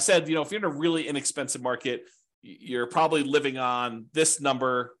 So I said, if you're in a really inexpensive market, you're probably living on this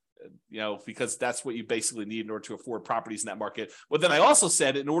number, because that's what you basically need in order to afford properties in that market. But then I also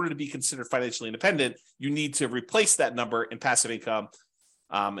said, in order to be considered financially independent, you need to replace that number in passive income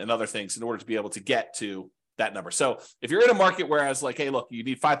and other things in order to be able to get to that number. So if you're in a market where I was like, hey, look, you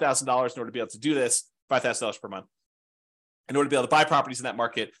need $5,000 in order to be able to do this, $5,000 per month, in order to be able to buy properties in that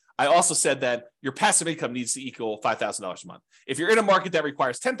market, I also said that your passive income needs to equal $5,000 a month. If you're in a market that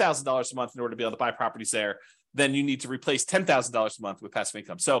requires $10,000 a month in order to be able to buy properties there, then you need to replace $10,000 a month with passive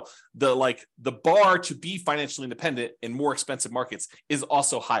income. So the bar to be financially independent in more expensive markets is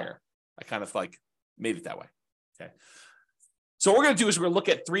also higher. I kind of made it that way. Okay. So what we're going to do is we're going to look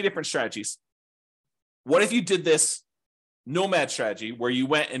at 3 different strategies. What if you did this nomad strategy where you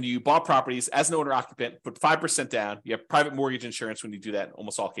went and you bought properties as an owner occupant, put 5% down, you have private mortgage insurance when you do that in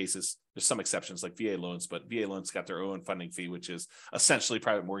almost all cases. There's some exceptions like VA loans, but VA loans got their own funding fee, which is essentially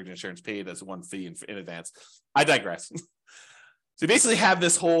private mortgage insurance paid as one fee in advance. I digress. So you basically have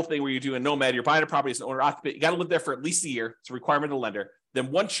this whole thing where you do a nomad, you're buying a property as an owner occupant, you got to live there for at least a year. It's a requirement of the lender. Then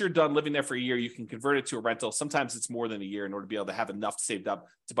once you're done living there for a year, you can convert it to a rental. Sometimes it's more than a year in order to be able to have enough saved up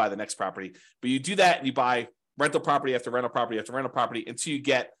to buy the next property. But you do that and you buy rental property after rental property after rental property until you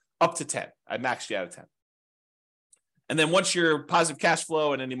get up to 10. I maxed you out of 10. And then once your positive cash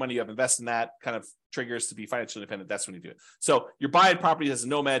flow and any money you have invested in that kind of triggers to be financially independent, that's when you do it. So you're buying properties as a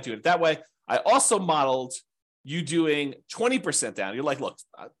nomad, doing it that way. I also modeled you doing 20% down. You're like, look,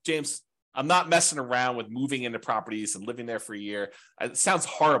 James, I'm not messing around with moving into properties and living there for a year. It sounds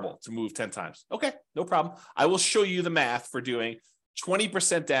horrible to move 10 times. Okay, no problem. I will show you the math for doing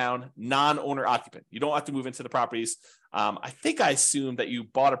 20% down, non-owner occupant. You don't have to move into the properties. I think I assumed that you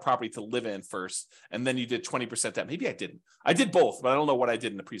bought a property to live in first, and then you did 20% down. Maybe I didn't. I did both, but I don't know what I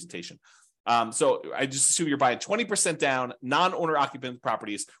did in the presentation. So I just assume you're buying 20% down, non-owner occupant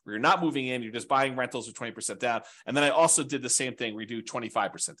properties where you're not moving in, you're just buying rentals with 20% down. And then I also did the same thing where you do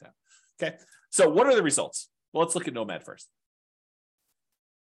 25% down. Okay. So what are the results? Well, let's look at Nomad first.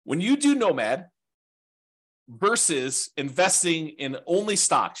 When you do Nomad versus investing in only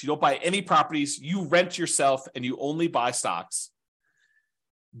stocks, you don't buy any properties, you rent yourself and you only buy stocks.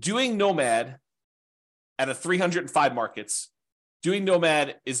 Doing Nomad at a 305 markets, doing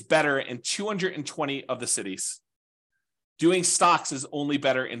Nomad is better in 220 of the cities. Doing stocks is only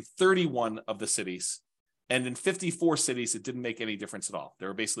better in 31 of the cities. And in 54 cities, it didn't make any difference at all. They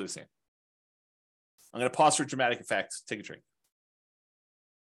were basically the same. I'm going to pause for dramatic effect. Take a drink.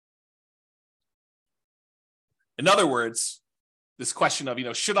 In other words, this question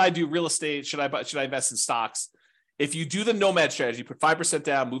of, should I do real estate? Should I invest in stocks? If you do the Nomad strategy, put 5%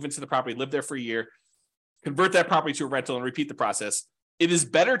 down, move into the property, live there for a year, convert that property to a rental and repeat the process, it is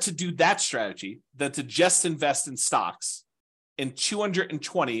better to do that strategy than to just invest in stocks in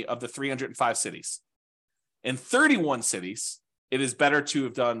 220 of the 305 cities. In 31 cities, it is better to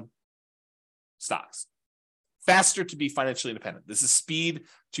have done stocks. Faster to be financially independent. This is speed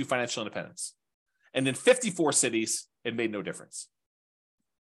to financial independence. And in 54 cities, it made no difference.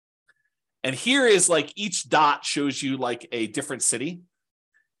 And here is each dot shows you a different city.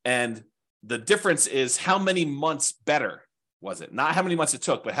 And the difference is how many months better was it? Not how many months it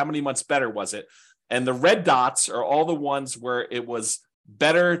took, but how many months better was it? And the red dots are all the ones where it was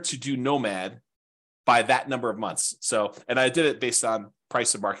better to do Nomad by that number of months. So, and I did it based on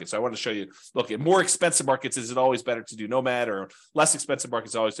price of market. So I want to show you, look, in more expensive markets, is it always better to do Nomad, or less expensive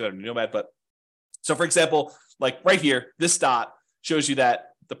markets always better to do Nomad? But so for example, right here, this dot shows you that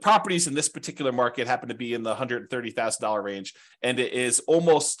the properties in this particular market happen to be in the $130,000 range. And it is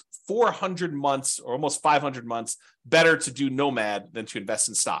almost 400 months or almost 500 months better to do Nomad than to invest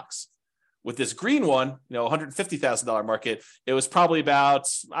in stocks. With this green one, $150,000 market, it was probably about,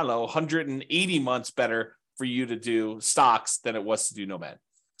 180 months better for you to do stocks than it was to do Nomad.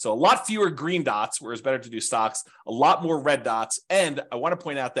 So a lot fewer green dots, where it's better to do stocks, a lot more red dots. And I want to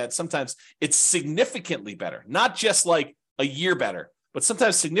point out that sometimes it's significantly better, not just like a year better, but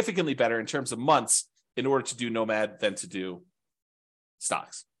sometimes significantly better in terms of months in order to do Nomad than to do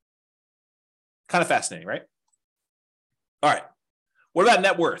stocks. Kind of fascinating, right? All right. What about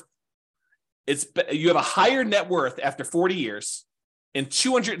net worth? You have a higher net worth after 40 years in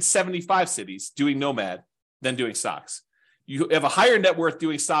 275 cities doing Nomad than doing stocks. You have a higher net worth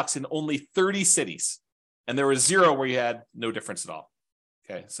doing stocks in only 30 cities. And there was 0 where you had no difference at all.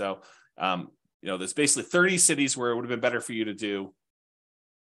 Okay. So, there's basically 30 cities where it would have been better for you to do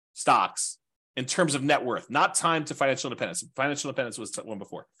stocks in terms of net worth, not time to financial independence. Financial independence was one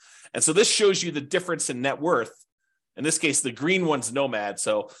before. And so this shows you the difference in net worth. In this case, the green one's Nomad.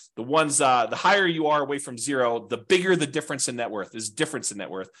 So the ones, the higher you are away from 0, the bigger the difference in net worth is difference in net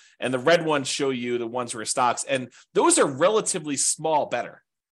worth. And the red ones show you the ones where stocks, and those are relatively small better.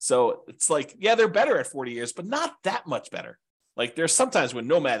 So it's like, yeah, they're better at 40 years, but not that much better. Like there's sometimes when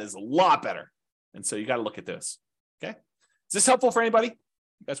Nomad is a lot better. And so you got to look at this. Okay. Is this helpful for anybody?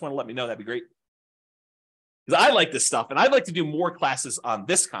 You guys want to let me know? That'd be great. Because I like this stuff and I'd like to do more classes on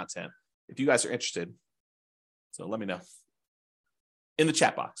this content if you guys are interested. So let me know in the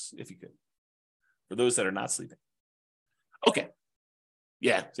chat box, if you could, for those that are not sleeping. Okay.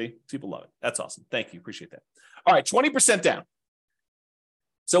 Yeah, see, people love it. That's awesome. Thank you. Appreciate that. All right, 20% down.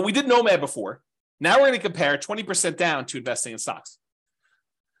 So we did Nomad before. Now we're going to compare 20% down to investing in stocks.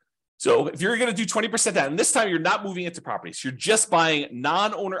 So if you're going to do 20% down, and this time you're not moving into properties, you're just buying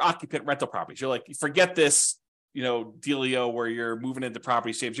non-owner occupant rental properties. You're like, forget this, dealio where you're moving into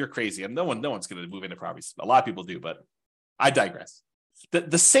properties, James, you're crazy. And no one's going to move into properties. A lot of people do, but I digress.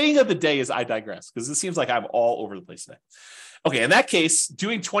 The saying of the day is I digress, because it seems like I'm all over the place today. Okay, in that case,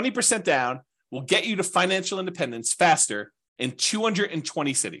 doing 20% down will get you to financial independence faster in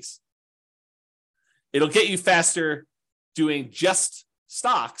 220 cities. It'll get you faster doing just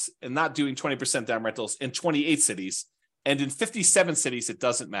stocks and not doing 20% down rentals in 28 cities. And in 57 cities, it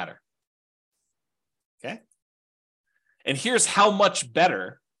doesn't matter. Okay. And here's how much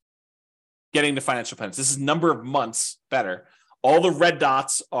better getting to financial independence. This is number of months better. All the red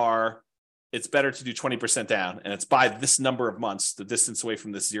dots are, it's better to do 20% down, and it's by this number of months, the distance away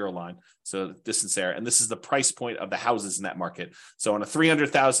from this 0 line. So the distance there. And this is the price point of the houses in that market. So on a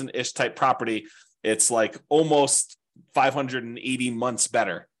 300,000-ish type property, it's like almost 580 months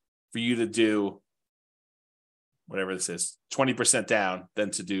better for you to do whatever this is, 20% down than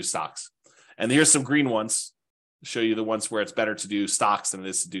to do stocks. And here's some green ones to show you the ones where it's better to do stocks than it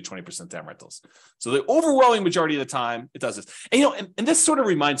is to do 20% down rentals. So the overwhelming majority of the time it does this. And and this sort of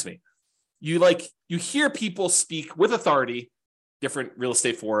reminds me, you hear people speak with authority, different real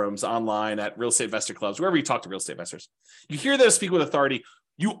estate forums, online, at real estate investor clubs, wherever you talk to real estate investors. You hear them speak with authority.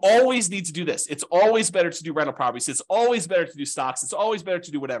 You always need to do this. It's always better to do rental properties. It's always better to do stocks. It's always better to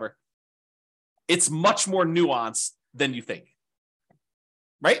do whatever. It's much more nuanced than you think,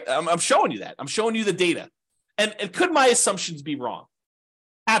 right? I'm showing you that. I'm showing you the data. And could my assumptions be wrong?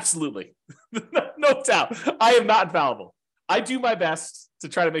 Absolutely. No doubt. I am not infallible. I do my best to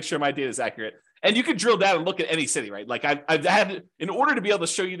try to make sure my data is accurate. And you can drill down and look at any city, right? Like I've had, in order to be able to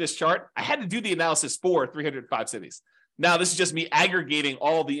show you this chart, I had to do the analysis for 305 cities. Now, this is just me aggregating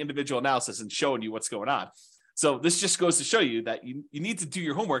all the individual analysis and showing you what's going on. So this just goes to show you that you need to do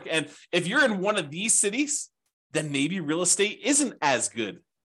your homework. And if you're in one of these cities, then maybe real estate isn't as good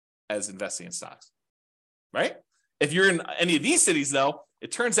as investing in stocks, right? If you're in any of these cities, though,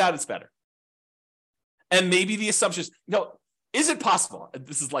 it turns out it's better. And maybe the assumptions, is it possible?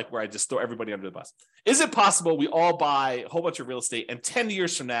 This is like where I just throw everybody under the bus. Is it possible we all buy a whole bunch of real estate and 10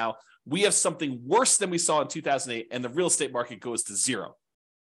 years from now, we have something worse than we saw in 2008 and the real estate market goes to 0?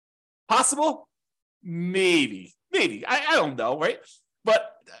 Possible? Maybe. I don't know, right?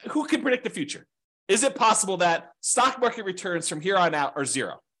 But who can predict the future? Is it possible that stock market returns from here on out are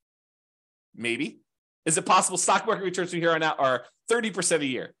 0? Maybe. Is it possible stock market returns from here on out are 30% a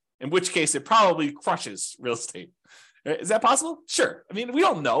year? In which case it probably crushes real estate. Is that possible? Sure. I mean, we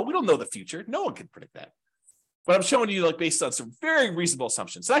don't know. We don't know the future. No one can predict that. But I'm showing you based on some very reasonable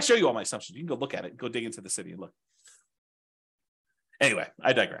assumptions. So I show you all my assumptions. You can go look at it, go dig into the city and look. Anyway,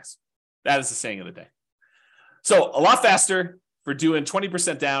 I digress. That is the saying of the day. So a lot faster for doing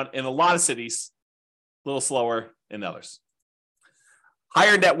 20% down in a lot of cities, a little slower in others.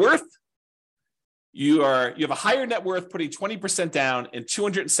 Higher net worth. You have a higher net worth putting 20% down in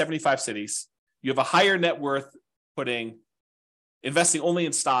 275 cities. You have a higher net worth investing only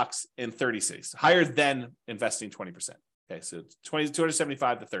in stocks in 30 cities, higher than investing 20%. Okay, so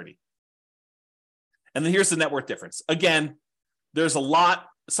 275 to 30. And then here's the net worth difference. Again, there's a lot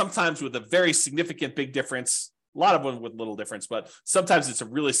sometimes with a very significant big difference, a lot of them with little difference, but sometimes it's a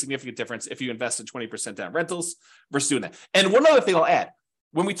really significant difference if you invest in 20% down rentals versus doing that. And one other thing I'll add,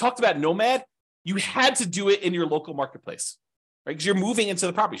 when we talked about Nomad, you had to do it in your local marketplace, right? Because you're moving into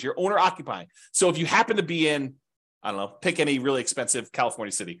the properties, you're owner occupying. So if you happen to be in, I don't know, pick any really expensive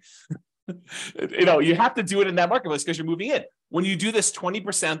California city, you have to do it in that marketplace because you're moving in. When you do this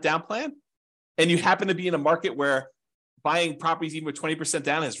 20% down plan and you happen to be in a market where buying properties even with 20%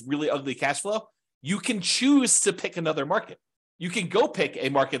 down has really ugly cash flow, you can choose to pick another market. You can go pick a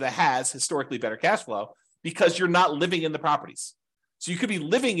market that has historically better cash flow because you're not living in the properties. So you could be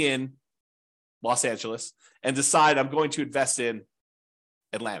living in Los Angeles and decide I'm going to invest in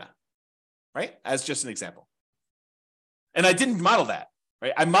Atlanta, right? As just an example. And I didn't model that,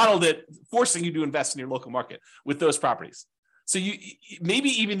 right? I modeled it forcing you to invest in your local market with those properties. So you maybe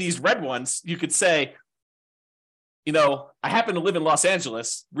even these red ones, you could say, I happen to live in Los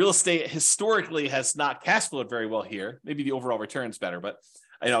Angeles. Real estate historically has not cash flowed very well here. Maybe the overall return's better, but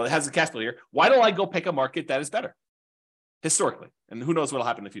it has a cash flow here. Why don't I go pick a market that is better historically? And who knows what will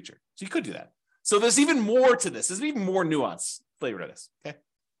happen in the future. So you could do that. So there's even more to this. There's even more nuance flavor to this. Okay.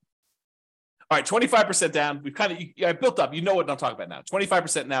 All right, 25% down. We've I built up. You know what I'm talking about now.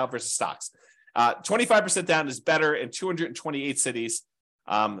 25% now versus stocks. 25% down is better in 228 cities.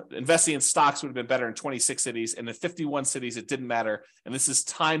 Investing in stocks would have been better in 26 cities, and in 51 cities, it didn't matter. And this is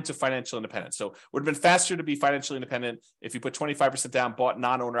time to financial independence. So it would have been faster to be financially independent if you put 25% down, bought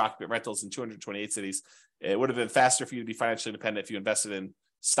non-owner occupant rentals in 228 cities. It would have been faster for you to be financially independent if you invested in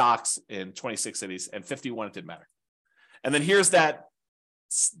stocks in 26 cities, and 51, it didn't matter. And then here's that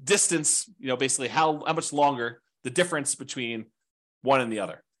distance, basically how much longer the difference between one and the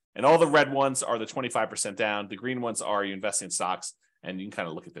other. And all the red ones are the 25% down. The green ones are you invest in stocks. And you can kind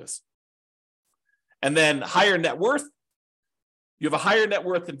of look at this. And then higher net worth. You have a higher net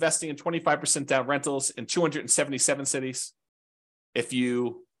worth investing in 25% down rentals in 277 cities. If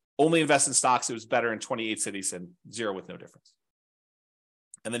you only invest in stocks, it was better in 28 cities and 0 with no difference.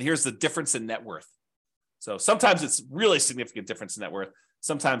 And then here's the difference in net worth. So sometimes it's really significant difference in net worth.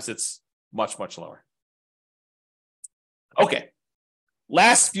 Sometimes it's much, much lower. Okay.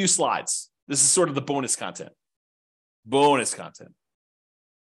 Last few slides. This is sort of the bonus content. Bonus content.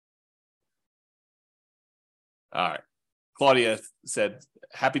 All right. Claudia said,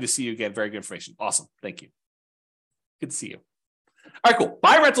 happy to see you again. Very good information. Awesome. Thank you. Good to see you. All right, cool.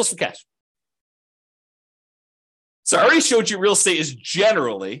 Buy rentals for cash. So I already showed you real estate is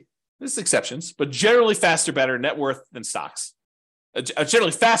generally, there's exceptions, but generally faster, better net worth than stocks.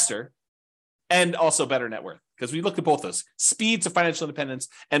 Generally faster and also better net worth. Because we looked at both those. Speed to financial independence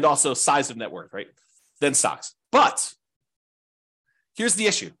and also size of net worth, right? Than stocks. But here's the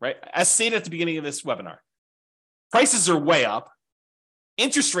issue, right? As stated at the beginning of this webinar, prices are way up,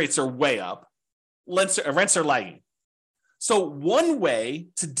 interest rates are way up, rents are lagging. So one way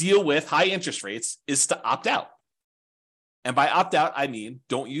to deal with high interest rates is to opt out. And by opt out, I mean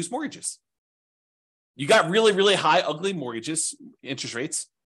don't use mortgages. You got really, really high, ugly mortgages, interest rates.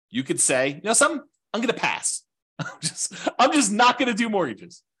 You could say, something, I'm going to pass. I'm just not going to do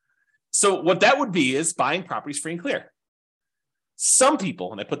mortgages. So what that would be is buying properties free and clear. Some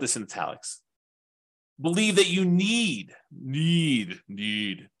people, and I put this in italics, believe that you need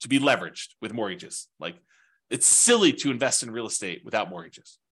to be leveraged with mortgages. Like it's silly to invest in real estate without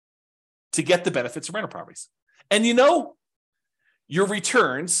mortgages to get the benefits of rental properties. And your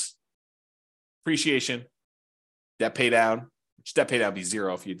returns, appreciation, debt pay down, which debt pay down would be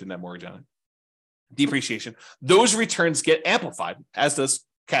 0 if you didn't have mortgage on it, depreciation, those returns get amplified, as does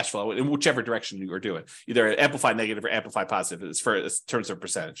cash flow in whichever direction you are doing, either amplified negative or amplified positive in terms of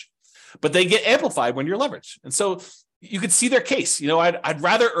percentage. But they get amplified when you're leveraged. And so you could see their case. I'd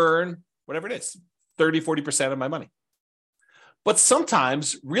rather earn whatever it is, 30, 40% of my money. But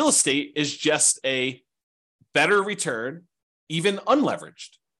sometimes real estate is just a better return, even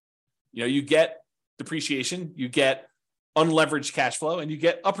unleveraged. You get depreciation, you get unleveraged cash flow, and you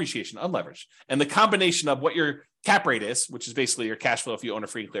get appreciation unleveraged. And the combination of what your cap rate is, which is basically your cash flow if you own a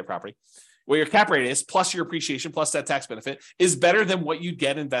free and clear property, what your cap rate is, plus your appreciation, plus that tax benefit, is better than what you'd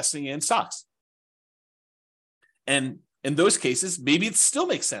get investing in stocks. And in those cases, maybe it still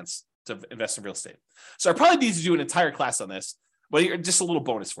makes sense to invest in real estate. So I probably need to do an entire class on this, but just a little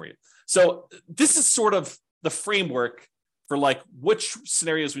bonus for you. So this is sort of the framework for which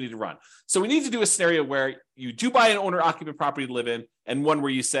scenarios we need to run. So we need to do a scenario where you do buy an owner-occupant property to live in, and one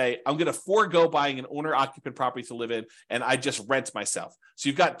where you say, I'm going to forego buying an owner-occupant property to live in, and I just rent myself. So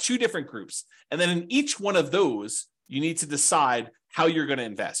you've got two different groups. And then in each one of those, you need to decide how you're going to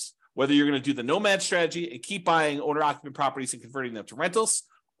invest, whether you're going to do the nomad strategy and keep buying owner-occupant properties and converting them to rentals,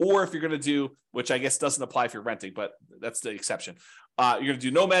 or if you're going to do, which I guess doesn't apply if you're renting, but that's the exception. You're going to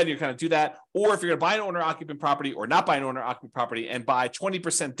do nomad, you're going to do that. Or if you're going to buy an owner-occupant property or not buy an owner-occupant property and buy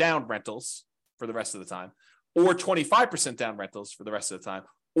 20% down rentals for the rest of the time, or 25% down rentals for the rest of the time,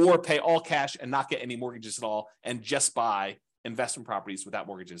 or pay all cash and not get any mortgages at all and just buy investment properties without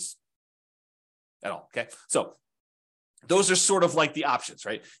mortgages at all. Okay. So those are sort of like the options,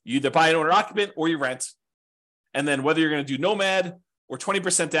 right? You either buy an owner-occupant or you rent. And then whether you're going to do nomad or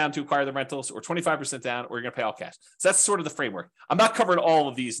 20% down to acquire the rentals, or 25% down, or you're going to pay all cash. So that's sort of the framework. I'm not covering all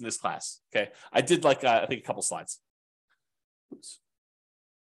of these in this class. Okay. I did I think a couple slides. Oops.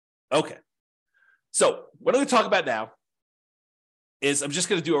 Okay. So what I'm going to talk about now is I'm just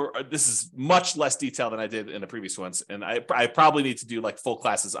going to do this is much less detail than I did in the previous ones. And I probably need to do like full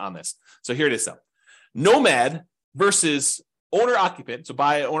classes on this. So here it is though. Nomad versus owner-occupant, so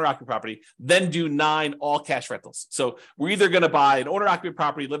buy an owner-occupant property, then do 9 all-cash rentals. So we're either going to buy an owner-occupant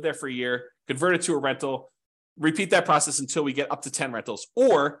property, live there for a year, convert it to a rental, repeat that process until we get up to 10 rentals,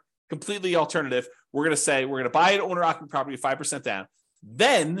 or completely alternative, we're going to say we're going to buy an owner-occupant property 5% down,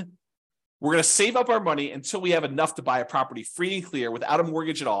 then we're going to save up our money until we have enough to buy a property free and clear without a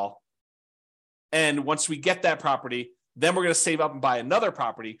mortgage at all. And once we get that property, then we're going to save up and buy another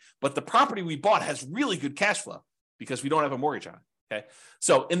property, but the property we bought has really good cash flow because we don't have a mortgage on it, okay?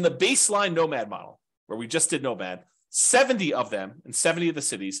 So in the baseline nomad model, where we just did nomad, 70 of them in 70 of the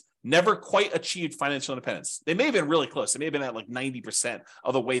cities never quite achieved financial independence. They may have been really close. They may have been at like 90%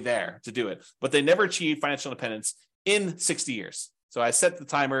 of the way there to do it, but they never achieved financial independence in 60 years. So I set the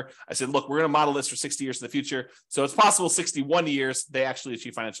timer. I said, look, we're going to model this for 60 years in the future. So it's possible 61 years, they actually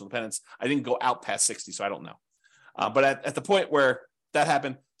achieve financial independence. I didn't go out past 60, so I don't know. But at the point where that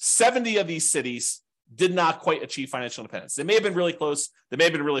happened, 70 of these cities did not quite achieve financial independence. They may have been really close. They may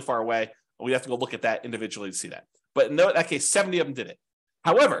have been really far away. We have to go look at that individually to see that. But in that case, 70 of them did it.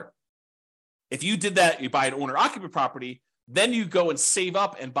 However, if you did that, you buy an owner-occupant property, then you go and save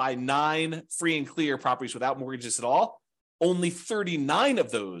up and buy 9 free and clear properties without mortgages at all. Only 39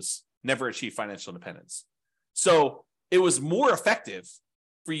 of those never achieved financial independence. So it was more effective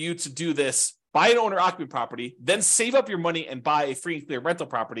for you to do this, buy an owner-occupant property, then save up your money and buy a free and clear rental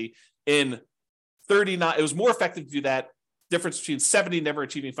property in 39. It was more effective to do that. Difference between 70 never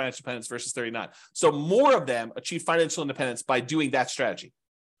achieving financial independence versus 39. So more of them achieve financial independence by doing that strategy,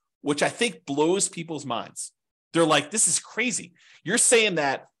 which I think blows people's minds. They're like, this is crazy. You're saying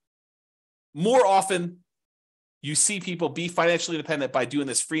that more often you see people be financially independent by doing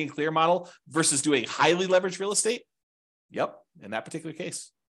this free and clear model versus doing highly leveraged real estate? Yep, in that particular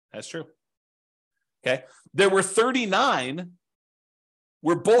case, that's true. Okay, there were 39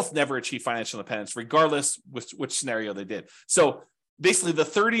 where both never achieved financial independence, regardless which scenario they did. So basically the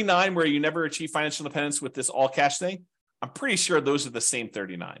 39 where you never achieve financial independence with this all cash thing, I'm pretty sure those are the same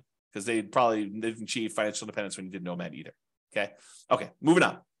 39 because they probably didn't achieve financial independence when you did nomad either. Okay, moving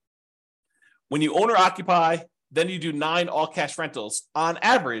on. When you own or occupy, then you do 9 all cash rentals. On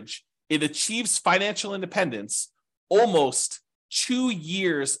average, it achieves financial independence almost 2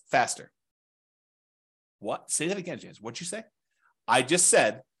 years faster. What? Say that again, James. What'd you say? I just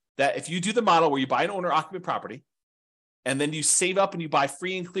said that if you do the model where you buy an owner-occupant property and then you save up and you buy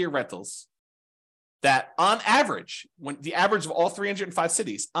free and clear rentals, that on average, when the average of all 305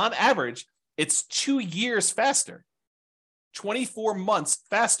 cities, on average, it's 2 years faster, 24 months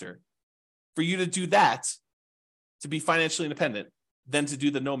faster for you to do that to be financially independent than to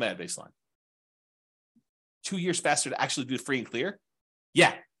do the nomad baseline. 2 years faster to actually do free and clear?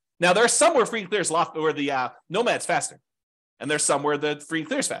 Yeah. Now, there are some where free and clear is a lot, where the nomad's faster. And there's some where the free and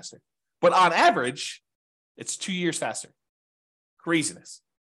clear is faster. But on average, it's 2 years faster. Craziness.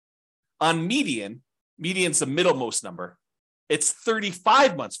 On median's the middlemost number, it's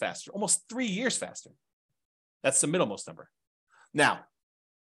 35 months faster, almost 3 years faster. That's the middlemost number. Now,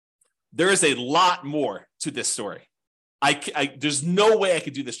 there is a lot more to this story. There's no way I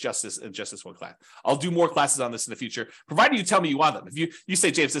could do this justice in just this one class. I'll do more classes on this in the future, provided you tell me you want them. If you say,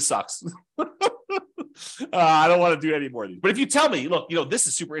 James, this sucks. I don't want to do any more of these. But if you tell me, look, this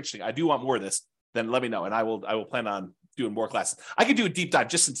is super interesting, I do want more of this, then let me know, and I will plan on doing more classes. I could do a deep dive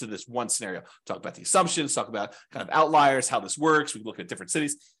just into this one scenario, talk about the assumptions, talk about kind of outliers, how this works. We look at different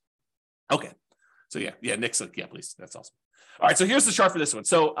cities. Okay. So yeah, Nick's like, yeah, please. That's awesome. All right. So here's the chart for this one.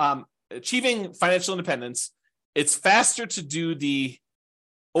 So achieving financial independence, it's faster to do the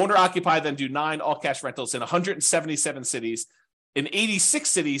owner-occupied than do 9 all-cash rentals in 177 cities. In 86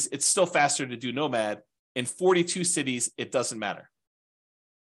 cities, it's still faster to do nomad. In 42 cities, it doesn't matter.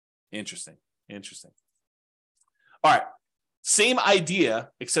 Interesting. All right. Same idea,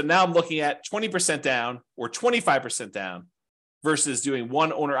 except now I'm looking at 20% down or 25% down versus doing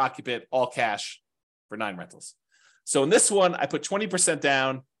one owner occupant, all cash for 9 rentals. So in this one, I put 20%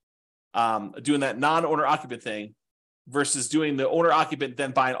 down, doing that non-owner occupant thing versus doing the owner occupant,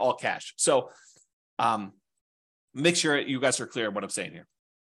 then buying all cash. So make sure you guys are clear on what I'm saying here.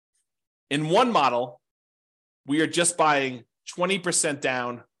 In one model, we are just buying 20%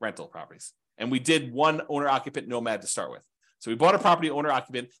 down rental properties. And we did one owner occupant nomad to start with. So we bought a property owner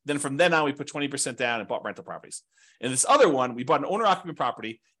occupant. Then from then on, we put 20% down and bought rental properties. In this other one, we bought an owner occupant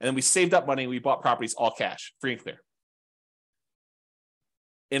property and then we saved up money. And we bought properties all cash, free and clear.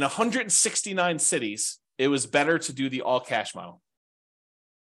 In 169 cities, it was better to do the all cash model.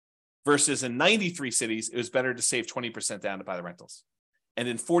 Versus in 93 cities, it was better to save 20% down to buy the rentals. And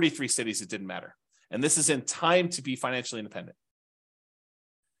in 43 cities, it didn't matter. And this is in time to be financially independent.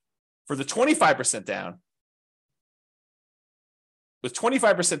 For the 25% down, with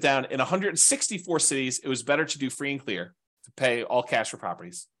 25% down in 164 cities, it was better to do free and clear, to pay all cash for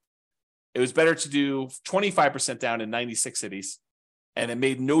properties. It was better to do 25% down in 96 cities, and it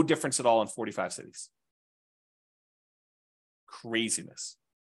made no difference at all in 45 cities. Craziness.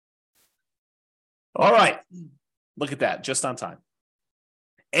 All right. Look at that, just on time.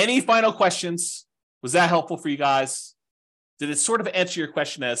 Any final questions? Was that helpful for you guys? Did it sort of answer your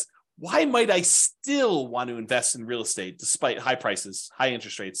question as, why might I still want to invest in real estate despite high prices, high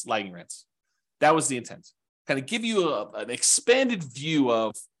interest rates, lagging rents? That was the intent. Kind of give you an expanded view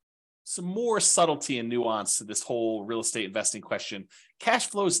of some more subtlety and nuance to this whole real estate investing question. Cash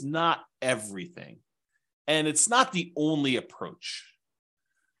flow is not everything, and it's not the only approach.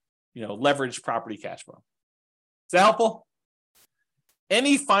 Leverage property cash flow. Is that helpful?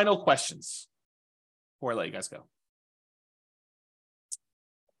 Any final questions before I let you guys go?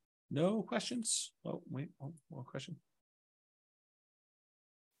 No questions? Oh, wait, one question.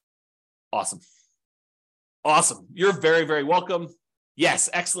 Awesome. You're very, very welcome. Yes,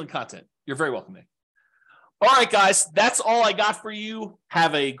 excellent content. You're very welcome, Nick. All right, guys, that's all I got for you.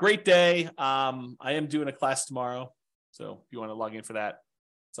 Have a great day. I am doing a class tomorrow, so if you want to log in for that,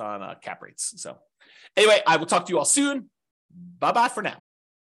 it's on cap rates. So anyway, I will talk to you all soon. Bye-bye for now.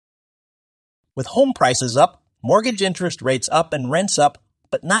 With home prices up, mortgage interest rates up, and rents up,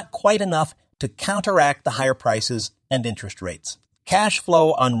 but not quite enough to counteract the higher prices and interest rates. Cash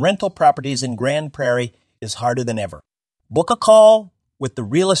flow on rental properties in Grand Prairie is harder than ever. Book a call with the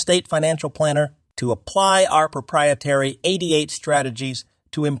Real Estate Financial Planner to apply our proprietary 88 strategies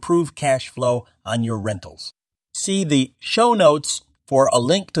to improve cash flow on your rentals. See the show notes for a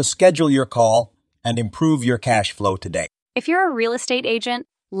link to schedule your call and improve your cash flow today. If you're a real estate agent,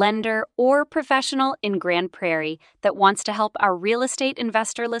 lender, or professional in Grand Prairie that wants to help our real estate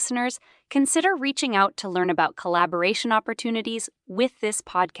investor listeners, consider reaching out to learn about collaboration opportunities with this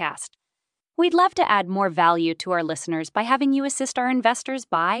podcast. We'd love to add more value to our listeners by having you assist our investors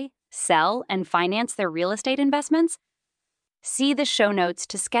buy, sell, and finance their real estate investments. See the show notes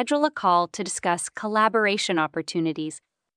to schedule a call to discuss collaboration opportunities